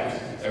what happens.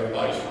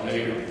 Everybody's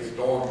familiar with the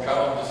storm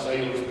comes, the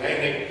sailors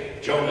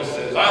panic. Jonah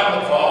says,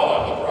 I'm the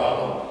fault, I'm the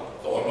problem.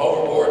 Throw him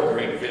overboard, the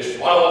great fish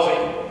swallows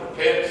him,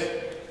 repents,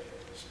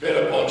 spit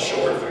up on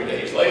shore 3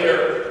 days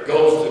later,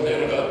 goes to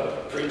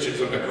Nineveh,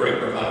 preaches, and a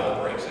great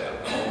revival breaks out.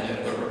 All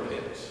Nineveh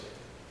repents.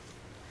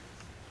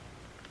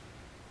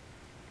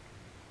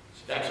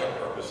 So that's our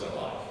purpose in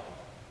life.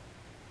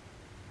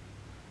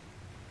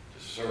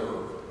 To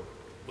serve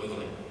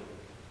willingly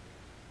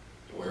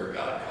to where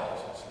God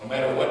calls us. No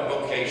matter what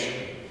vocation,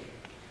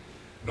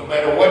 no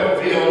matter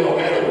what field, no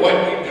matter what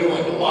you do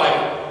in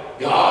life,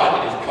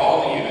 God is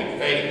calling you in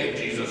faith in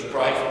Jesus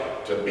Christ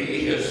to be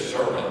his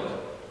servant,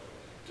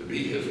 to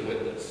be his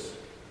witness.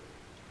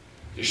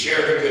 to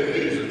share the good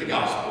news of the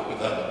gospel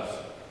with others.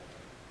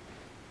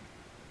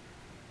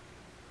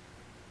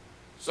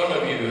 Some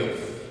of you have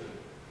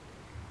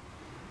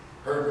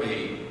heard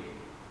me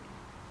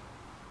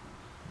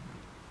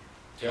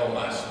tell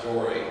my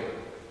story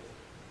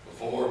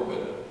before,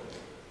 but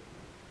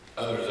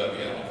others of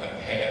you I don't think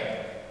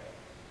have.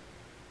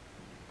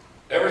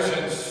 Ever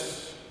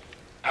since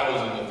I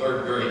was in the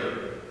 3rd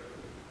grade,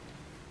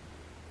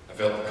 I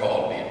felt the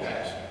call to be a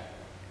pastor.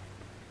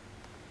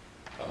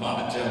 My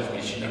mama tells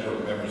me she never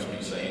remembers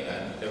me saying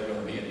I'm never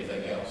going to be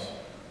anything else.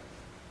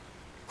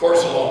 Of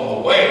course, along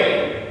the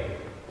way,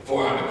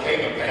 before I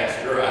became a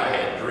pastor, I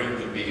had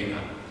dreams of being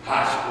a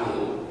high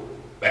school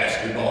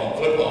basketball and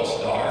football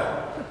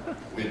star,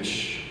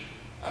 which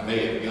I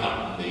may have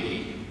gotten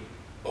the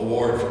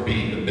award for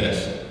being the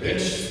best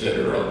bench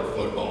sitter on the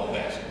football and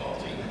basketball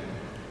team.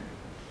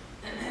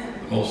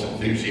 The most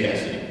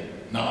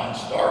enthusiastic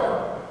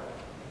non-starter.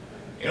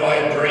 You know, I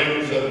had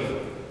dreams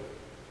of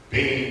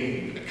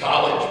being a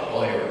college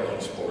player,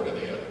 one sport or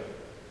the other.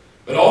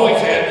 But always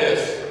had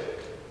this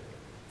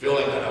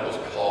feeling that I was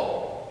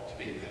called to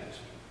be a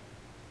pastor.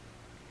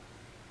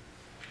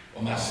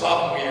 Well, my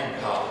sophomore year in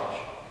college,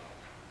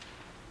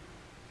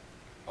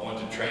 I went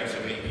to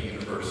Transylvania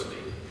University.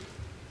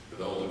 For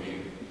those of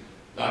you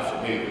not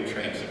familiar with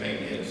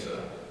Transylvania, it's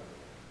a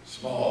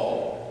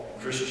small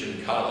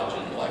Christian college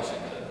in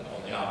Lexington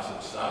on the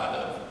opposite side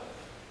of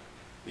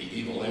the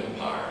evil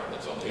empire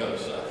that's on the other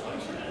side of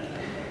Lexington.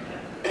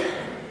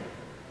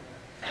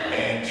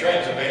 And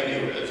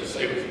Transylvania, as I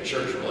say, was a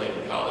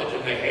church-related college,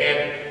 and they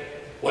had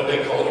what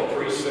they called a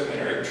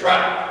pre-seminary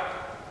track.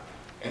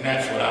 And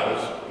that's what I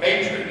was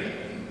majoring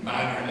in,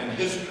 minoring in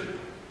history.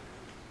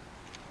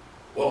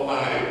 Well,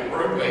 my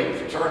roommate,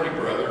 fraternity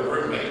brother,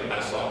 roommate my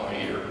sophomore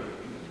year,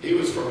 he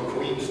was from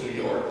Queens, New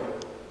York.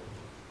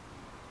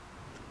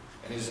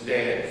 And his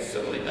dad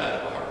suddenly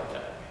died of a heart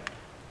attack.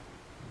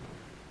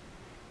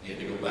 He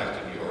had to go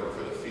back to New York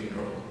for the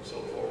funeral and so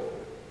forth.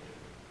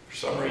 For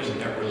some reason,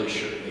 that really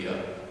shook me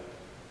up.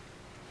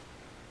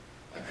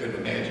 I couldn't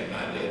imagine my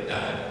dad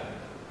dying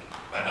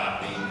by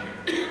not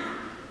being here.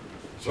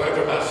 So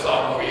after my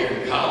sophomore year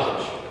in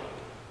college,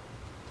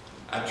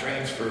 I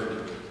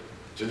transferred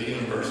to the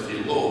University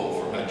of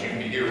Louisville for my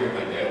junior year where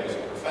my dad was a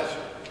professor.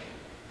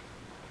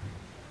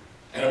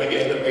 And I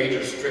began to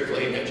major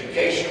strictly in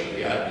education with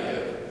the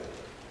idea of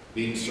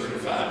being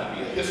certified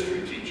to be a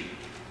history teacher,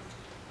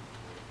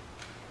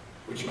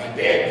 which my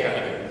dad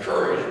kind of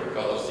encouraged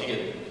because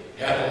he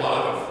had a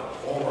lot of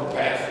former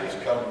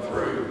pastors come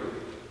through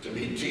to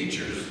be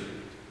teachers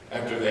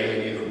after they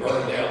had either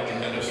burned out the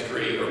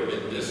ministry or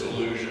been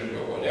disillusioned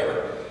or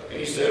whatever. And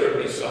he said it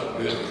would be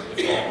something good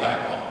to fall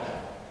back on.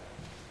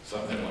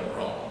 Something went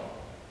wrong.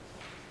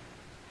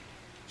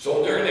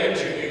 So during that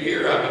junior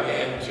year, I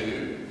began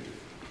to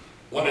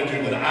want to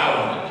do what I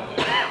wanted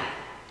to do.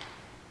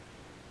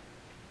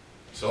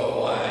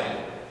 So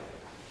I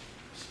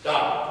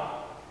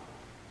stopped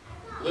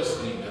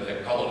listening to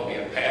that call to be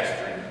a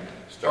pastor and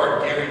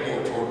started gearing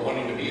more toward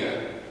wanting to be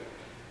a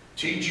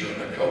teacher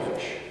and a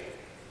coach.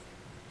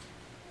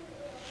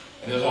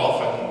 And as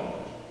often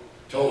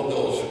told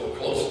those who were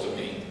close to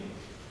me,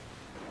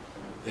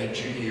 that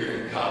junior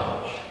year in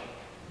college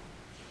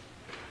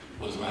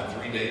was my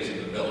 3 days in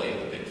the belly of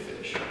the big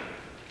fish.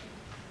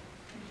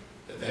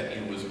 That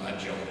year was my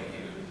Jonah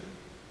year.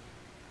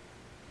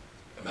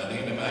 And by the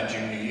end of my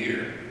junior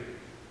year,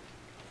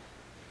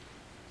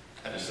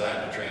 I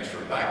decided to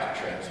transfer back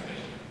to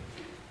Transylvania.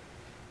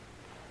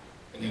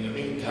 And in the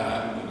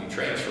meantime, when you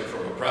transfer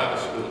from a private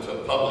school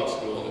to a public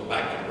school and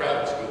back to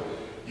private school,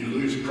 you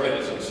lose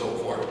credits and so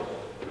forth.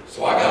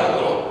 So I got a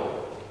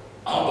little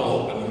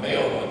envelope in the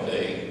mail one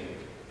day,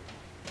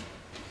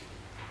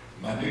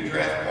 my new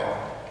draft card.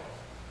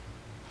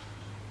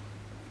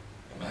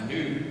 And my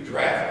new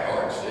draft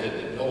card said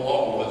that no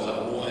longer was I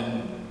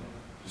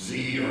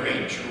 1Z or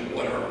H or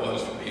whatever it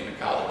was for being a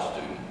college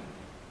student.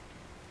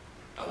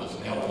 I was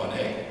an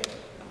L1A.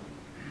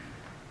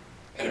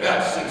 And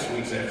about 6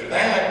 weeks after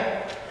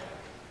that,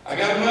 I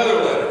got another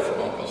letter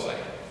from Uncle Sam.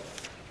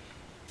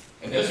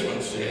 And this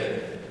one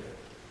said,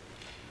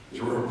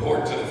 to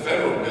report to the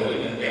federal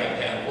building in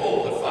downtown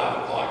Louisville at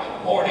 5 o'clock in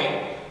the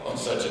morning on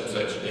such and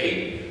such a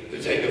date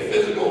to take a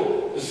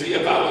physical to see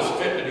if I was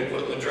fit to be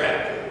put in the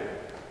draft pool.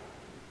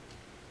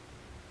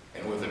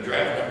 And with a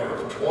draft number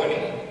of 20,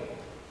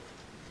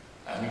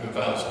 I knew if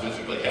I was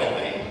physically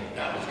healthy,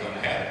 that was going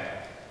to happen.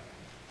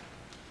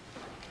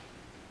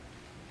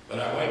 But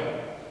I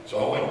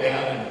went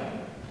down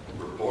and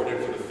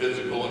reported for the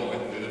physical and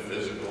went through the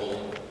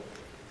physical.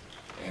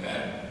 And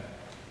I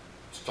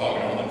was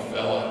talking to one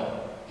fella.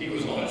 He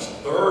was on his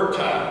 3rd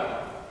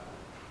time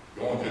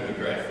going through the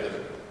draft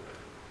physical.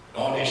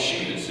 And on his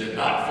sheet it said,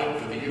 not fit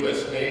for the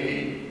U.S.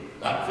 Navy,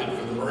 not fit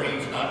for the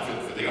Marines, not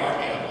fit for the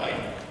Army. I'm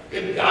like,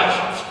 good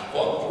gosh, you've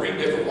fought 3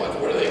 different ones.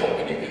 What are they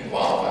hoping you can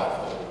qualify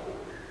for?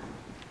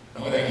 The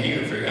only thing he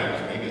could figure out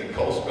was maybe the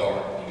Coast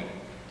Guard. You could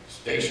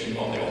station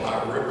him on the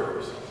Ohio River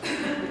or something.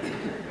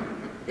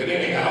 But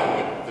anyhow,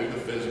 I went through the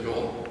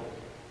physical.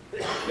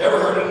 Never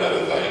heard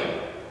another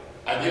thing.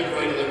 I did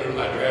write a letter to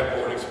my draft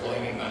board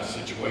explaining my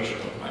situation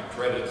with my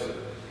credits and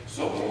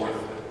so forth.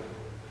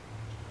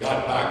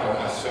 Got back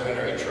on my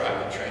seminary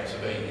track in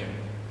Transylvania.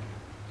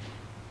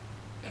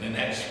 And in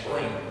that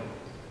spring,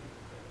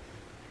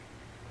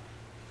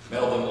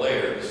 Melvin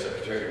Laird, the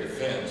Secretary of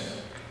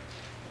Defense,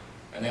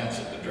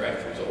 announced that the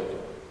draft was over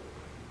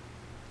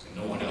and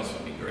no one else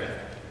would be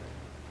drafted.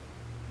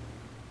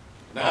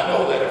 Now I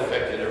know that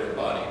affected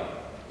everybody,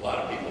 a lot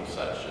of people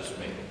besides just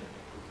me.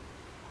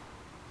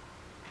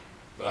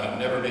 But I've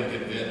never been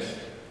convinced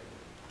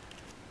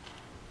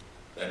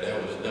that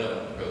that was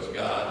done because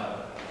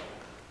God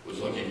was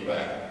looking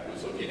back,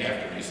 was looking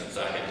after me since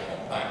I had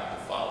gone back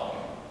to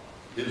following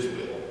His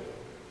will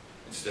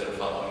instead of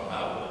following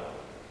my will.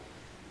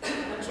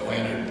 So I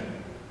entered,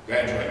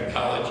 graduated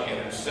college,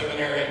 entered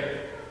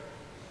seminary,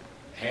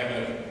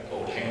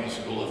 old Hammond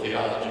School of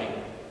Theology.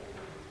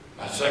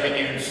 My second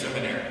year in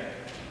seminary,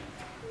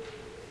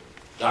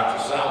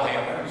 Dr. Sal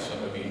Hammer,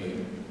 some of you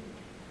knew,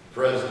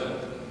 president,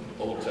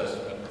 Old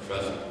Testament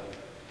professor,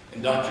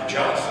 and Dr.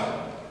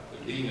 Johnson,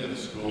 the dean of the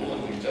school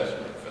and New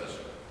Testament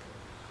professor,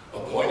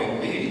 appointed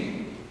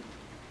me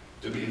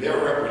to be their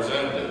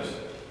representatives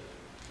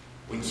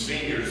when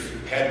seniors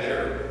had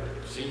their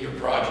senior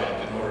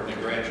project in order to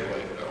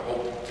graduate, or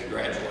hope to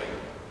graduate,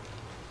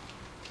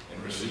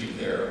 and receive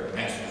their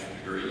master's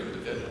degree in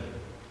divinity.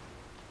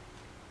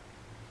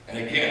 And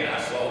again, I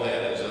saw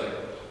that as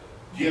a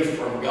gift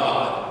from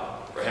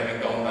God for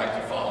having gone back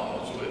to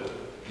following His will.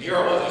 Here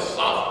I was a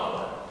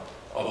sophomore,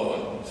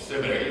 although in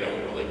seminary you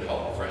don't really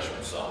call it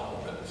freshman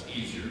sophomore, but it's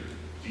easier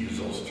to use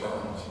those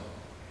terms.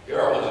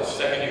 Here I was a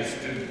second-year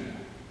student,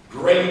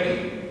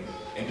 grading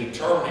and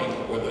determining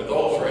whether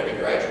those ready to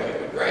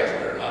graduate would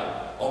graduate or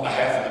not on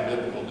behalf of the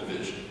biblical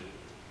division.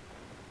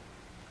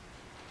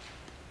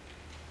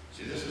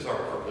 See, this is our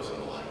purpose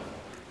in life,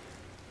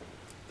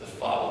 to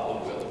follow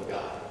the will of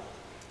God.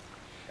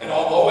 And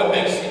although it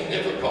may seem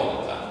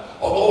difficult at times,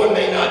 although it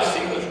may not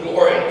seem as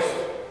glorious,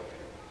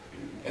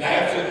 and I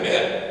have to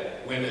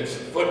admit, when it's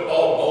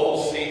football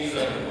bowl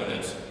season, when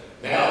it's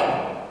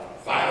now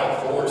Final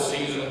Four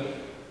season,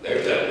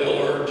 there's that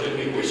little urge in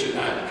me wishing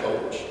I'd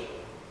coached.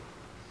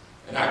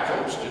 And I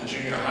coached in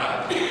junior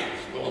high,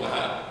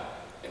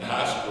 in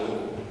high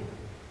school,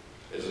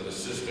 as an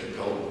assistant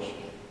coach.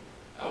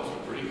 I was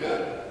pretty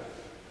good.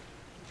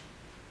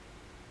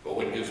 But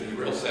what gives me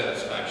real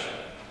satisfaction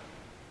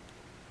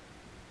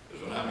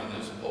is when I'm in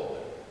this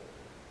pulpit,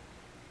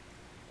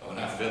 and when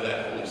I feel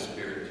that Holy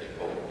Spirit take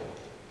hold of me,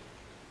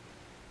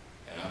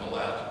 and I'm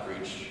allowed to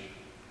preach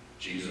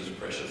Jesus'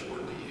 precious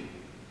word to you.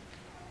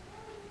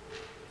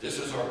 This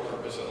is our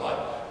purpose in life.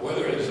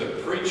 Whether it is a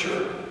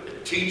preacher,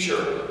 a teacher,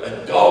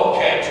 a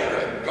dog catcher,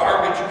 a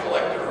garbage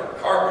collector, a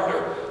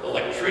carpenter,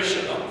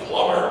 electrician, a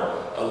plumber,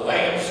 a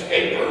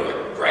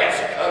landscaper, a grass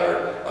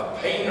cutter, a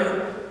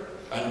painter,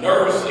 a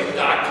nurse, a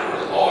doctor,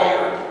 a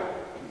lawyer,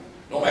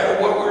 no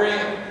matter what we're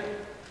in,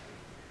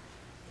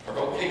 our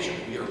vocation,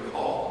 we are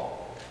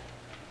called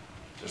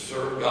to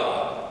serve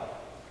God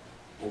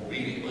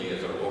obediently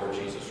as our Lord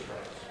Jesus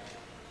Christ.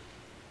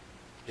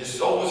 His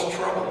soul was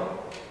troubled.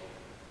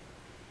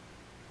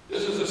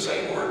 This is the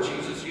same word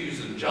Jesus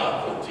used in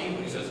John 14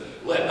 when he says,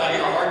 "Let not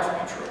your hearts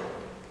be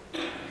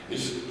troubled."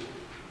 His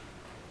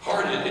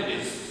heart,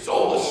 his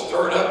soul is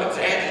stirred up, it's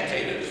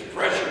agitated, it's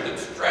pressured,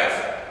 it's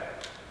stressed.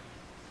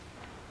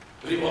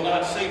 But he will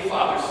not say,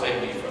 "Father,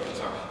 save me from this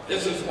heart."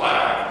 This is why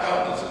I've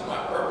come, this is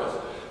my purpose,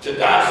 to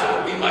die so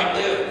that we might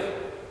live.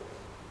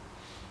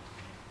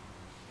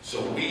 So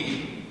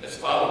we, as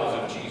followers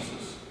of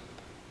Jesus,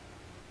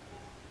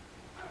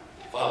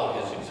 follow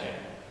His example.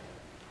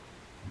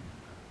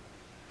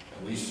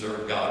 And we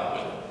serve God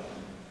with it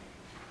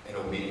and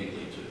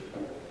obediently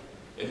too.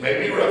 It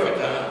may be rough at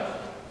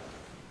times.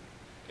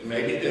 It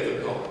may be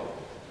difficult.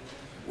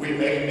 We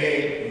may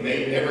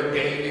never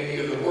gain any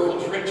of the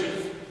world's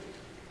riches,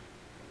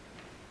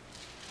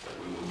 but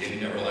we will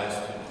gain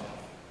everlasting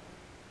life.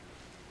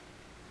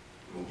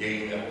 We will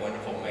gain that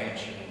wonderful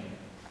mansion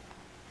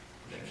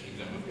in the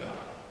kingdom of God.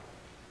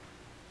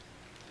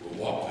 We'll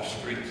walk the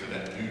streets of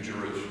that New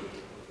Jerusalem.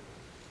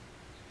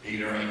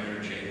 Peter,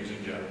 Andrew, James,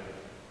 and John.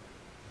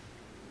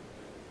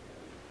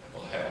 And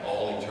we'll have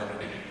all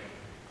eternity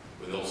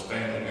with those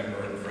family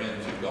members and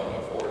friends who've gone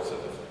before us in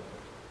the faith.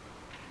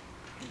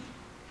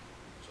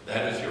 So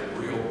that is your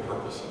real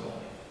purpose in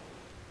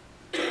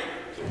life.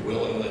 To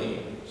willingly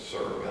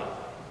serve God.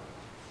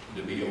 And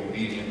to be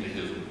obedient to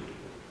His will.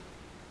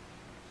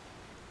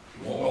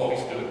 You won't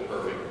always do it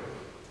perfectly,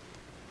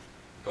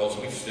 because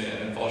we sin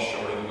and fall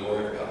short of the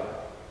glory of God.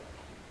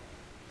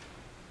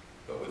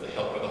 But with the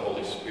help of the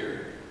Holy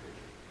Spirit,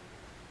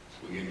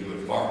 we can do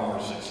it far more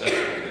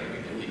successfully than we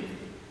believe.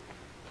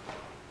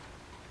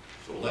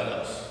 So let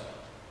us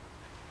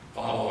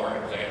follow our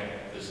example,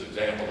 this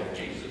example of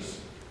Jesus,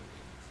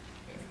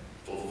 and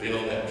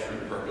fulfill that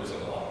true purpose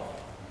in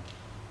life.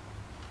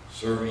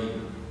 Serving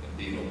and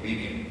being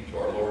obedient to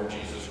our Lord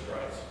Jesus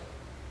Christ,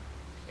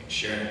 and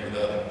sharing with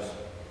others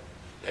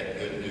that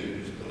good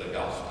news of the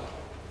gospel.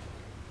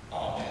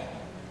 Amen.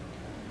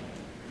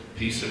 The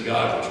peace of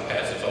God, which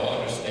passes all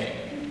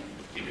understanding,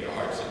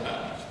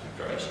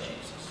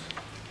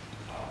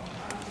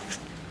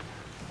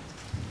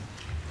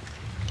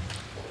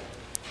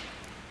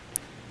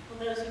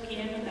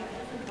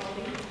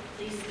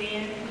 Please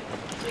stand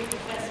as we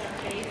profess our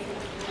faith with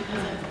the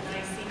words of the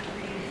Nicene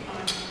Creed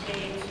on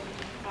page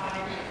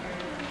 5 of your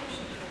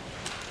devotion.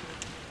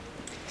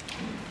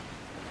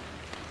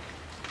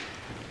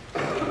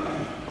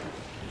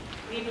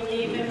 We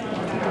believe in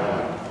one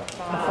God,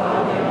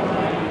 Father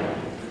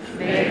Almighty,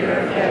 maker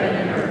of heaven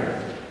and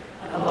earth,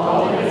 of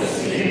all that is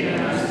seen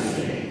and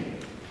unseen.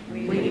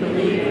 We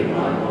believe in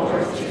one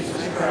Lord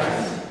Jesus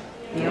Christ,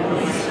 the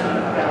only Son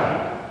of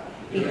God,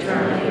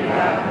 eternally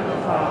begotten of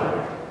the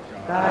Father,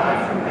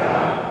 God from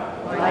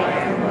God,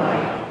 light from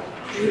light,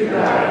 true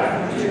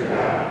God from true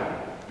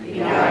God,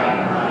 begotten,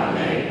 not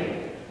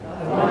made,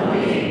 of one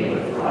being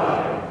with the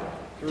Father.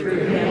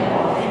 Through him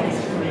all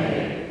things were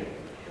made.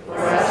 For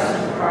us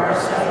and for our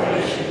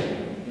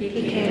salvation, he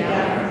came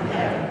down from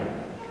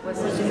heaven,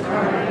 was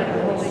incarnate of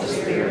the Holy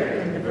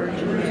Spirit in the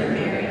Virgin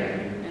Mary,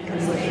 and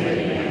was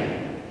made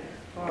man.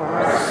 For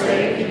our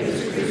sake he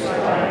was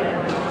crucified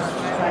and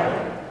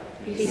crucified.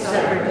 He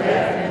suffered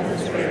death and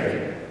was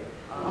buried.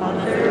 On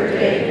the third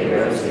day he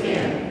rose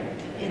again,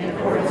 in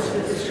accordance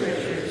with the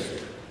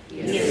Scriptures.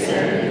 He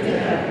ascended into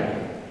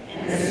heaven,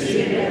 and is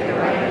seated at the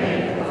right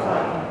hand of the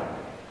Father.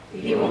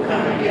 He will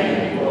come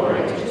again in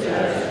glory to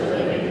judge the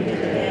living and the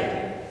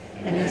dead,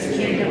 and his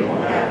kingdom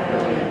will have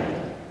no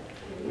end.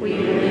 We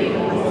believe in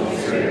the Holy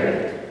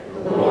Spirit,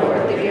 the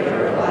Lord, the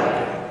giver of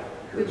life,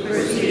 who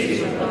proceeds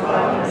from the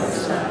Father and the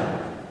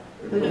Son,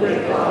 who with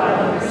the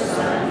Father and the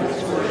Son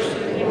is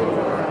worshipped and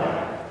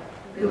glorified,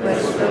 who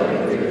has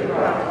spoken through the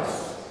prophets.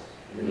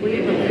 We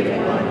believe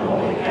in one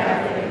holy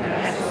Catholic and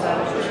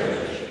apostolic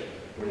Church.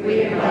 We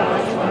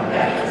acknowledge one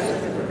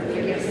baptism for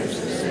forgiveness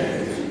of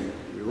sins.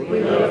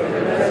 We look for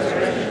the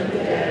resurrection of the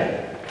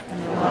dead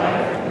and the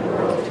life of the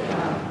world to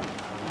come.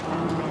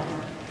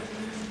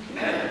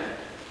 Amen.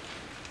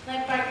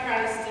 led by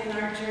Christ in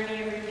our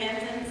journey of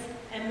repentance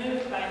and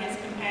moved by his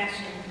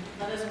compassion,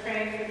 let us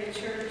pray for the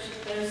church,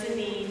 those in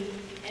need,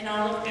 and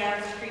all of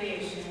God's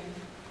creation.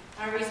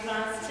 Our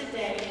response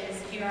today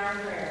is, hear our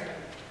prayer.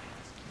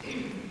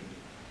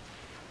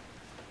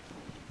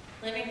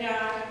 Living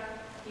God,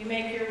 you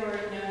make your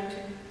word known to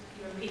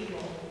your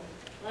people.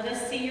 Let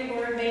us see your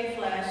word made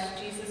flesh,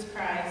 Jesus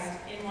Christ,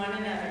 in one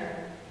another,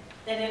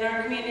 that in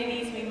our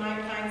communities we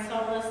might find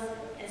solace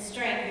and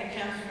strength that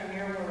comes from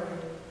your word.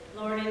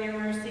 Lord, in your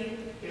mercy,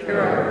 Hear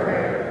our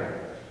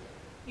prayer.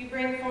 you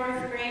bring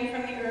forth grain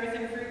from the earth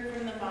and fruit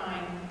from the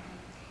vine.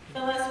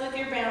 Fill us with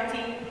your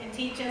bounty and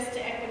teach us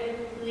to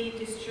equitably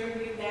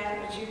distribute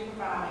that which you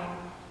provide.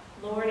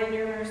 Lord, in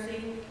your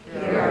mercy,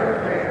 Hear our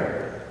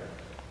prayer.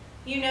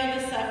 you know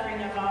the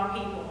suffering of all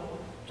people.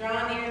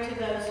 Draw near to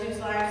those whose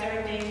lives are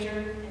in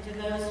danger and to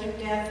those whom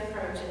death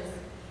approaches.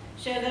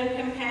 Show them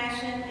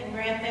compassion and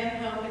grant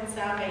them hope and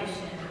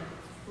salvation.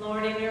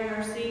 Lord, in your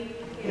mercy,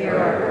 Hear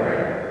our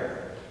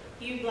prayer.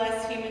 you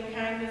bless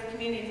humankind with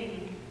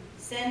community.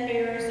 Send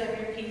bearers of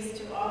your peace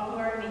to all who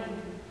are in need.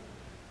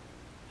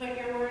 Put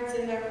our words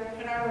in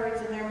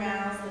their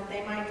mouths that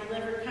they might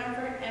deliver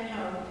comfort and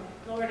hope.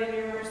 Lord, in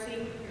your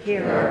mercy,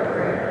 Hear our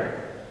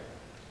prayer.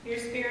 your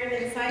Spirit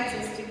incites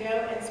us to go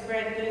and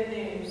spread good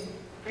news.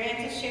 Grant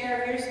a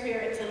share of your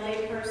Spirit to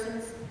lay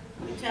persons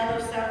who tell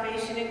of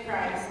salvation in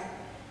Christ,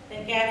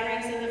 that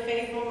gatherings of the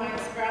faithful might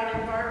sprout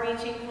in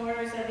far-reaching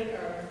corners of the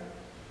earth.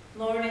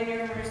 Lord, in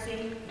your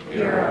mercy,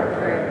 Hear our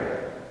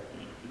prayer.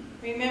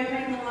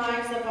 remembering the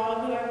lives of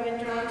all who have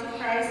been drawn to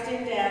Christ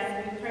in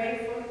death, we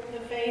pray for the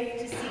faith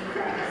to see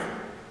Christ,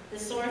 the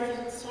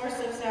source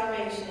of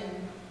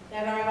salvation,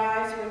 that our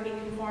lives would be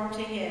conformed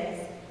to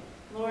his.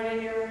 Lord,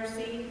 in your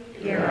mercy,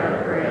 Hear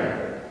our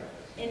prayer.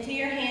 into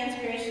your hands,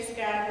 gracious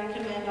God, we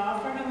commend all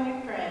for whom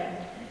we pray,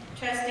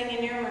 trusting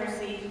in your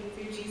mercy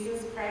through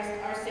Jesus Christ,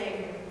 our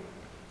Savior.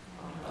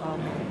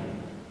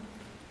 Amen.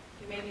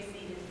 You may be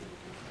seated.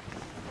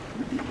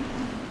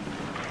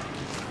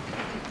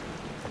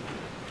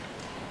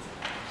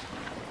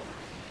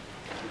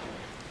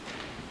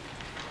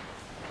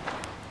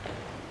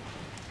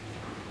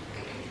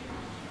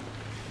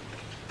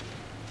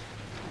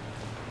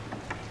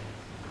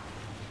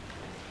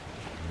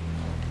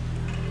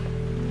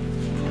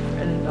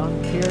 And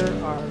on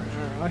here are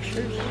our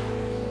ushers.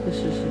 This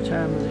is the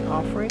time of the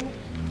offering.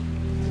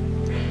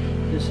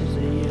 This is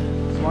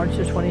the March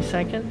the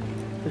 22nd,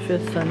 the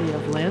 5th Sunday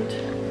of Lent.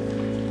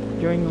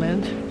 During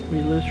Lent,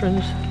 we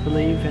Lutherans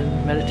believe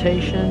in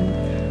meditation.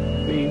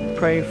 We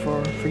pray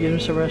for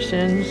forgiveness of our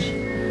sins.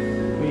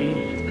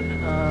 We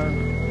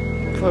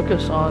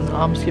focus on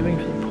almsgiving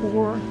for the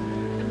poor.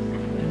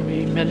 And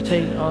we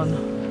meditate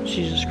on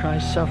Jesus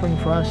Christ suffering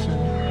for us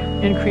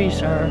and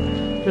increase our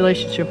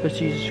relationship with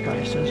Jesus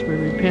Christ as we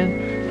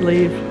repent,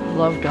 believe,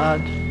 love God,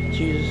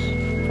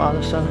 Jesus,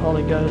 Father, Son,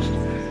 Holy Ghost,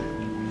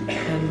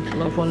 and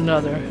love one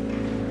another,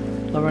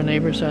 love our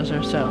neighbors as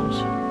ourselves.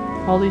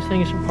 All these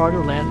things are part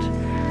of Lent.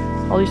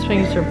 All these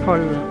things are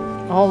part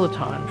of all the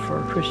time for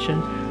a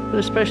Christian, but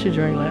especially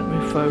during Lent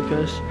we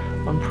focus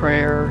on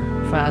prayer,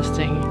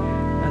 fasting,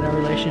 and our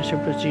relationship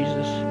with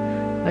Jesus.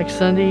 Next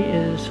Sunday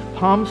is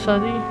Palm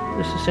Sunday.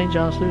 This is St.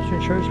 John's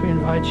Lutheran Church. We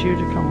invite you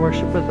to come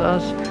worship with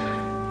us.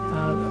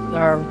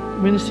 Our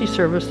Wednesday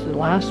service. The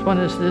last one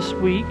is this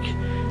week.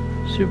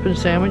 Soup and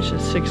sandwich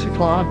at 6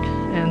 o'clock,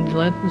 and the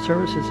Lenten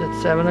service is at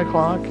 7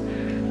 o'clock.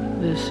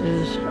 This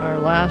is our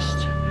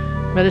last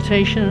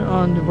meditation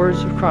on the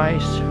words of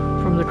Christ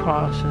from the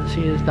cross as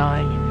he is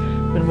dying.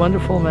 Been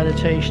wonderful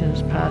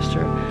meditations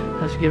Pastor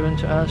has given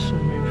to us,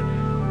 and we've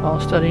all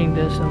studying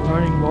this and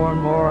learning more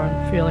and more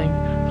and feeling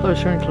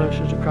closer and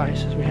closer to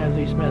Christ as we have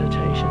these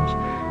meditations.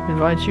 We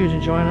invite you to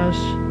join us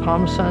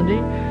Palm Sunday,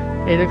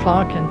 8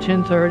 o'clock and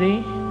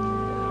 10:30.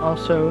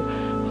 Also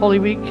Holy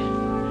Week,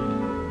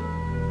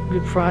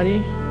 Good Friday,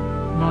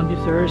 Monday,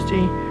 Thursday,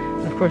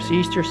 and of course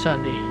Easter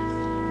Sunday.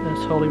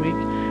 That's Holy Week.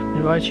 We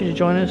invite you to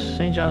join us,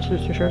 St. John's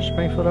Lutheran Church,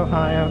 Springfield,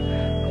 Ohio,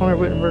 corner of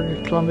Wittenberg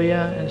and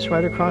Columbia, and it's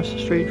right across the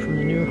street from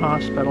the new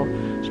hospital,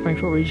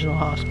 Springfield Regional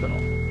Hospital.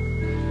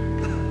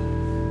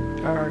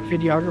 Our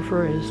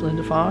videographer is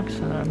Linda Fox,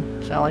 and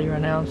I'm Sally, your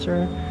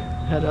announcer.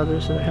 We've had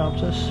others that have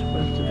helped us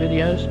with the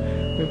videos.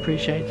 We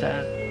appreciate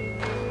that.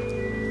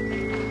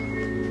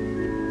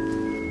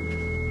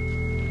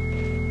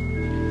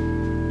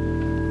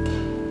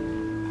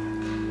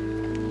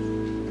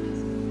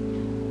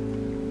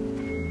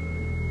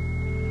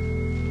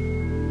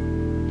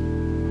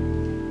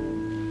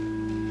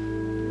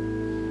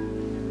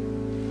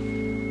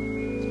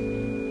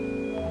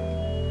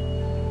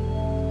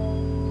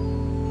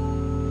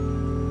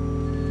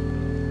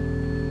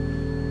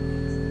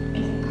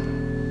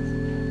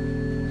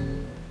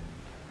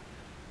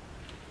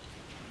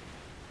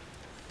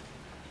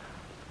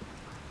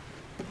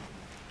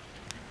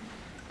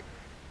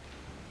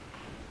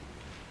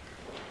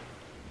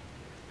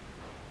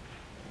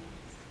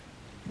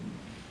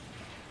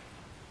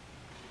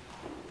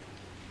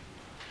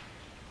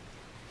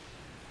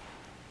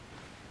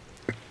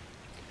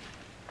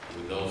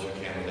 Those who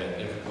can without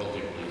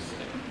difficulty, please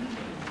stand.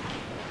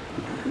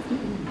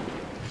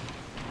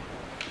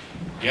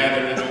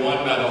 Gathered into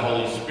one by the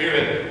Holy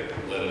Spirit,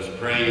 let us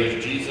pray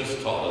as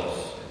Jesus taught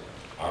us.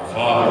 Our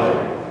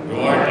Father, who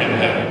art in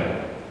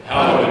heaven,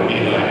 hallowed be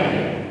thy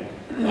name.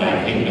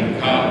 Thy kingdom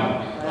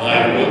come,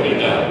 thy will be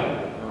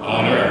done,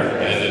 on earth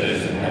as it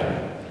is in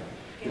heaven.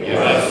 Give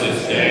us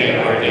this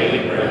day our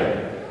daily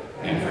bread,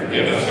 and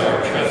forgive us our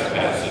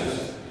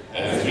trespasses,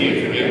 as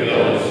we forgive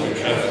those who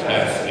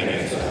trespass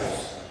against us.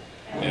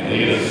 And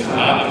lead us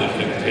not into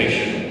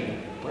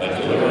temptation,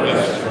 but deliver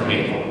us from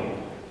evil.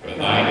 For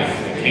thine is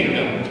the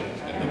kingdom,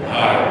 and the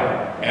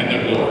power, and the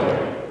glory,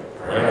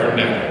 forever and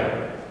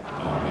ever.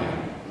 Amen.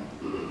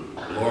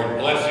 The Lord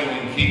bless you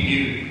and keep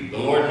you. The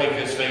Lord make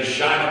his face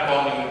shine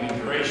upon you and be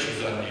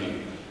gracious unto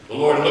you. The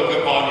Lord look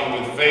upon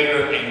you with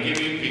favor and give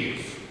you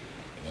peace.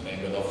 In the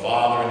name of the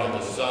Father, and of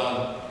the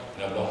Son,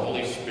 and of the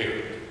Holy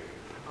Spirit.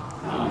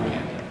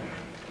 Amen.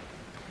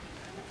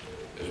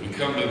 As we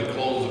come to the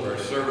close of our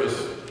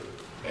service,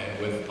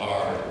 and with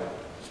our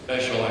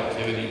special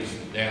activities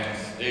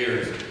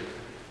downstairs,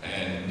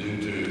 and due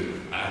to,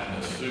 I'm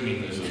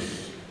assuming this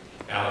is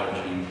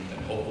allergy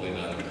and hopefully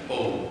not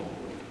cold,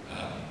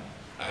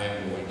 I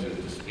am going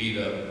to speed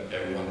up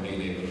everyone being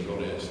able to go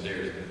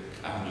downstairs.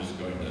 I'm just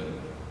going to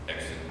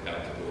exit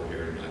out the door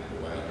here and not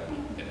go out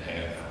and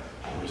have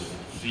a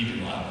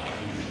receiving line like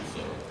usual,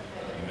 so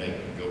you may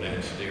go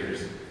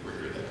downstairs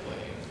quicker that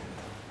way,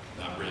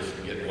 not risk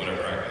getting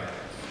whatever I got.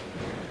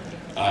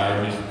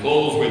 I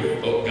close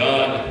with, oh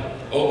God,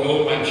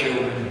 oh my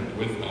children,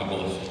 with my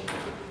blessing.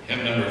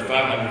 Hymn number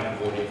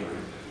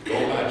 543.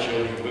 Oh my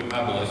children, with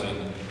my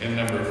blessing. Hymn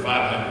number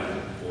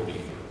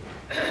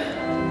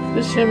 543.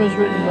 This hymn is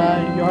written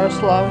by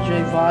Yaroslav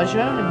J.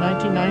 Vaja in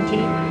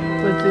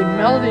 1919, but the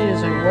melody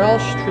is a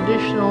Welsh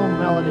traditional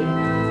melody.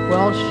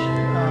 Welsh,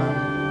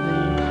 the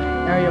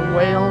area of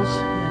Wales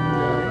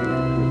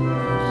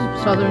and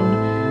southern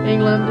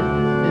England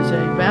is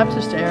a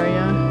Baptist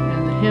area,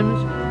 and the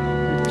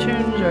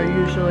tunes are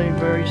usually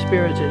very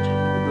spirited.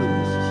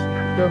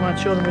 Go, my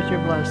children, with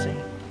your blessing.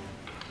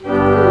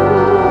 Amen.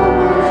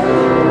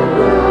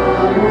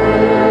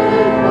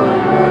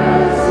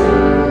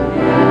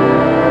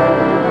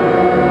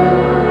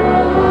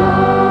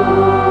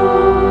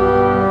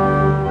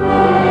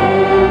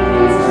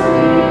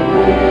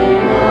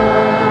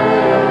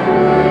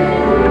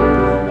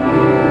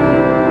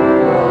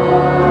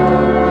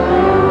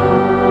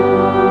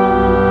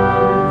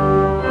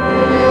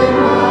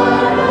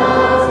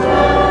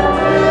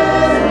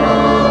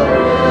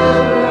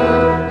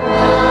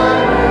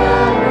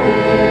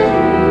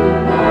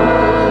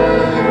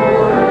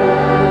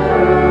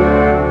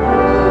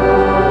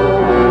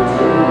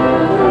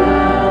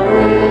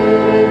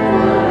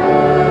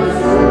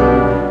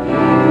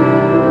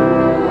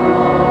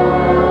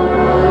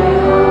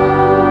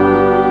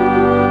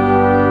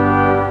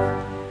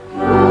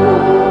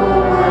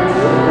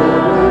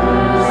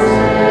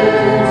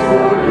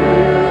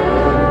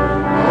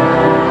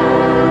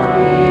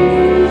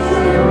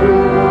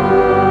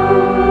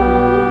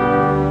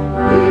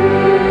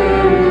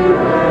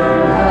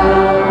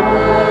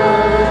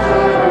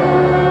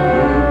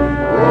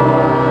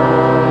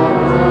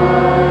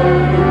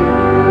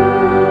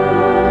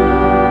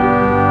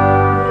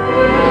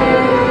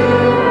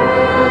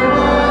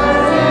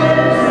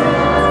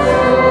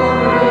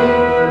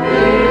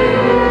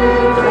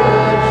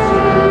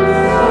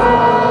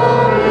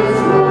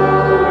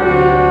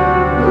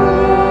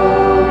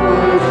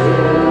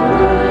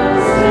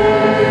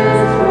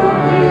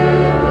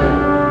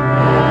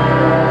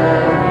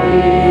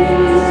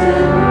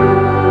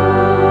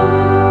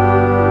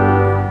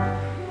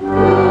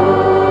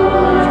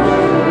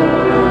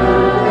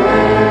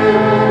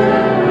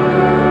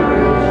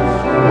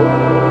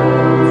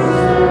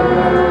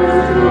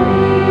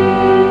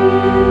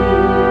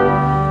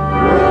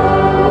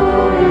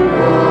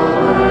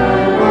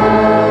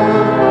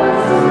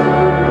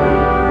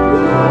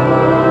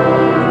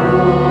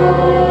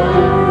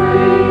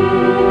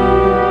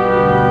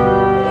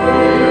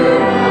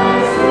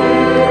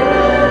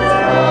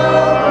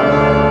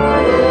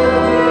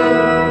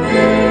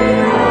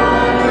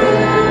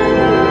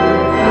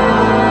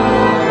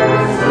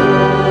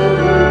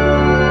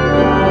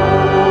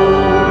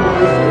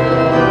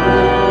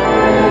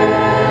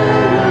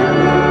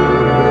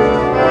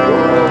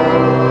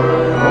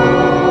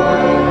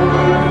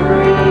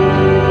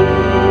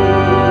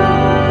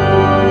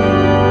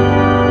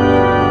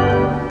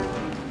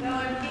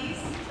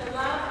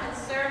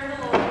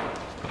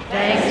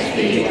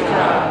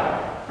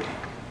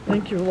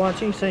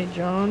 St.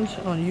 John's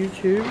on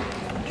YouTube.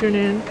 Tune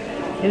in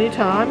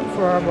anytime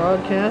for our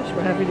broadcast.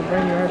 We're happy to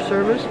bring you our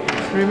service.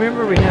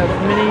 Remember, we have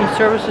many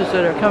services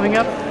that are coming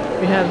up.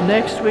 We have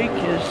next week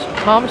is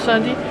Palm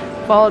Sunday,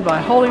 followed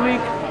by Holy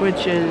Week,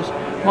 which is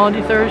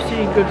Maundy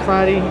Thursday, Good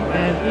Friday,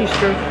 and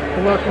Easter.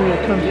 We welcome you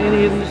to come to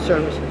any of these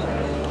services.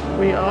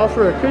 We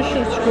offer a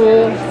Christian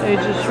school,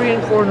 ages 3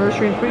 and 4,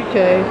 nursery and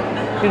pre-K.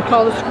 You can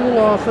call the school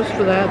office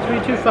for that,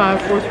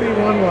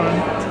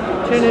 325-4311.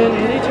 Tune in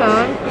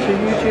anytime to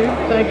YouTube.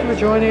 Thank you for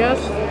joining us.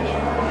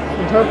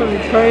 We hope and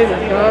we pray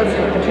that God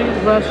will continue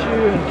to bless you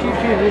and keep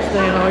you this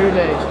day and all your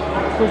days.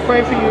 We'll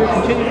pray for you,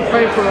 continue to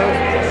pray for us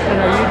and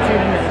our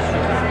YouTube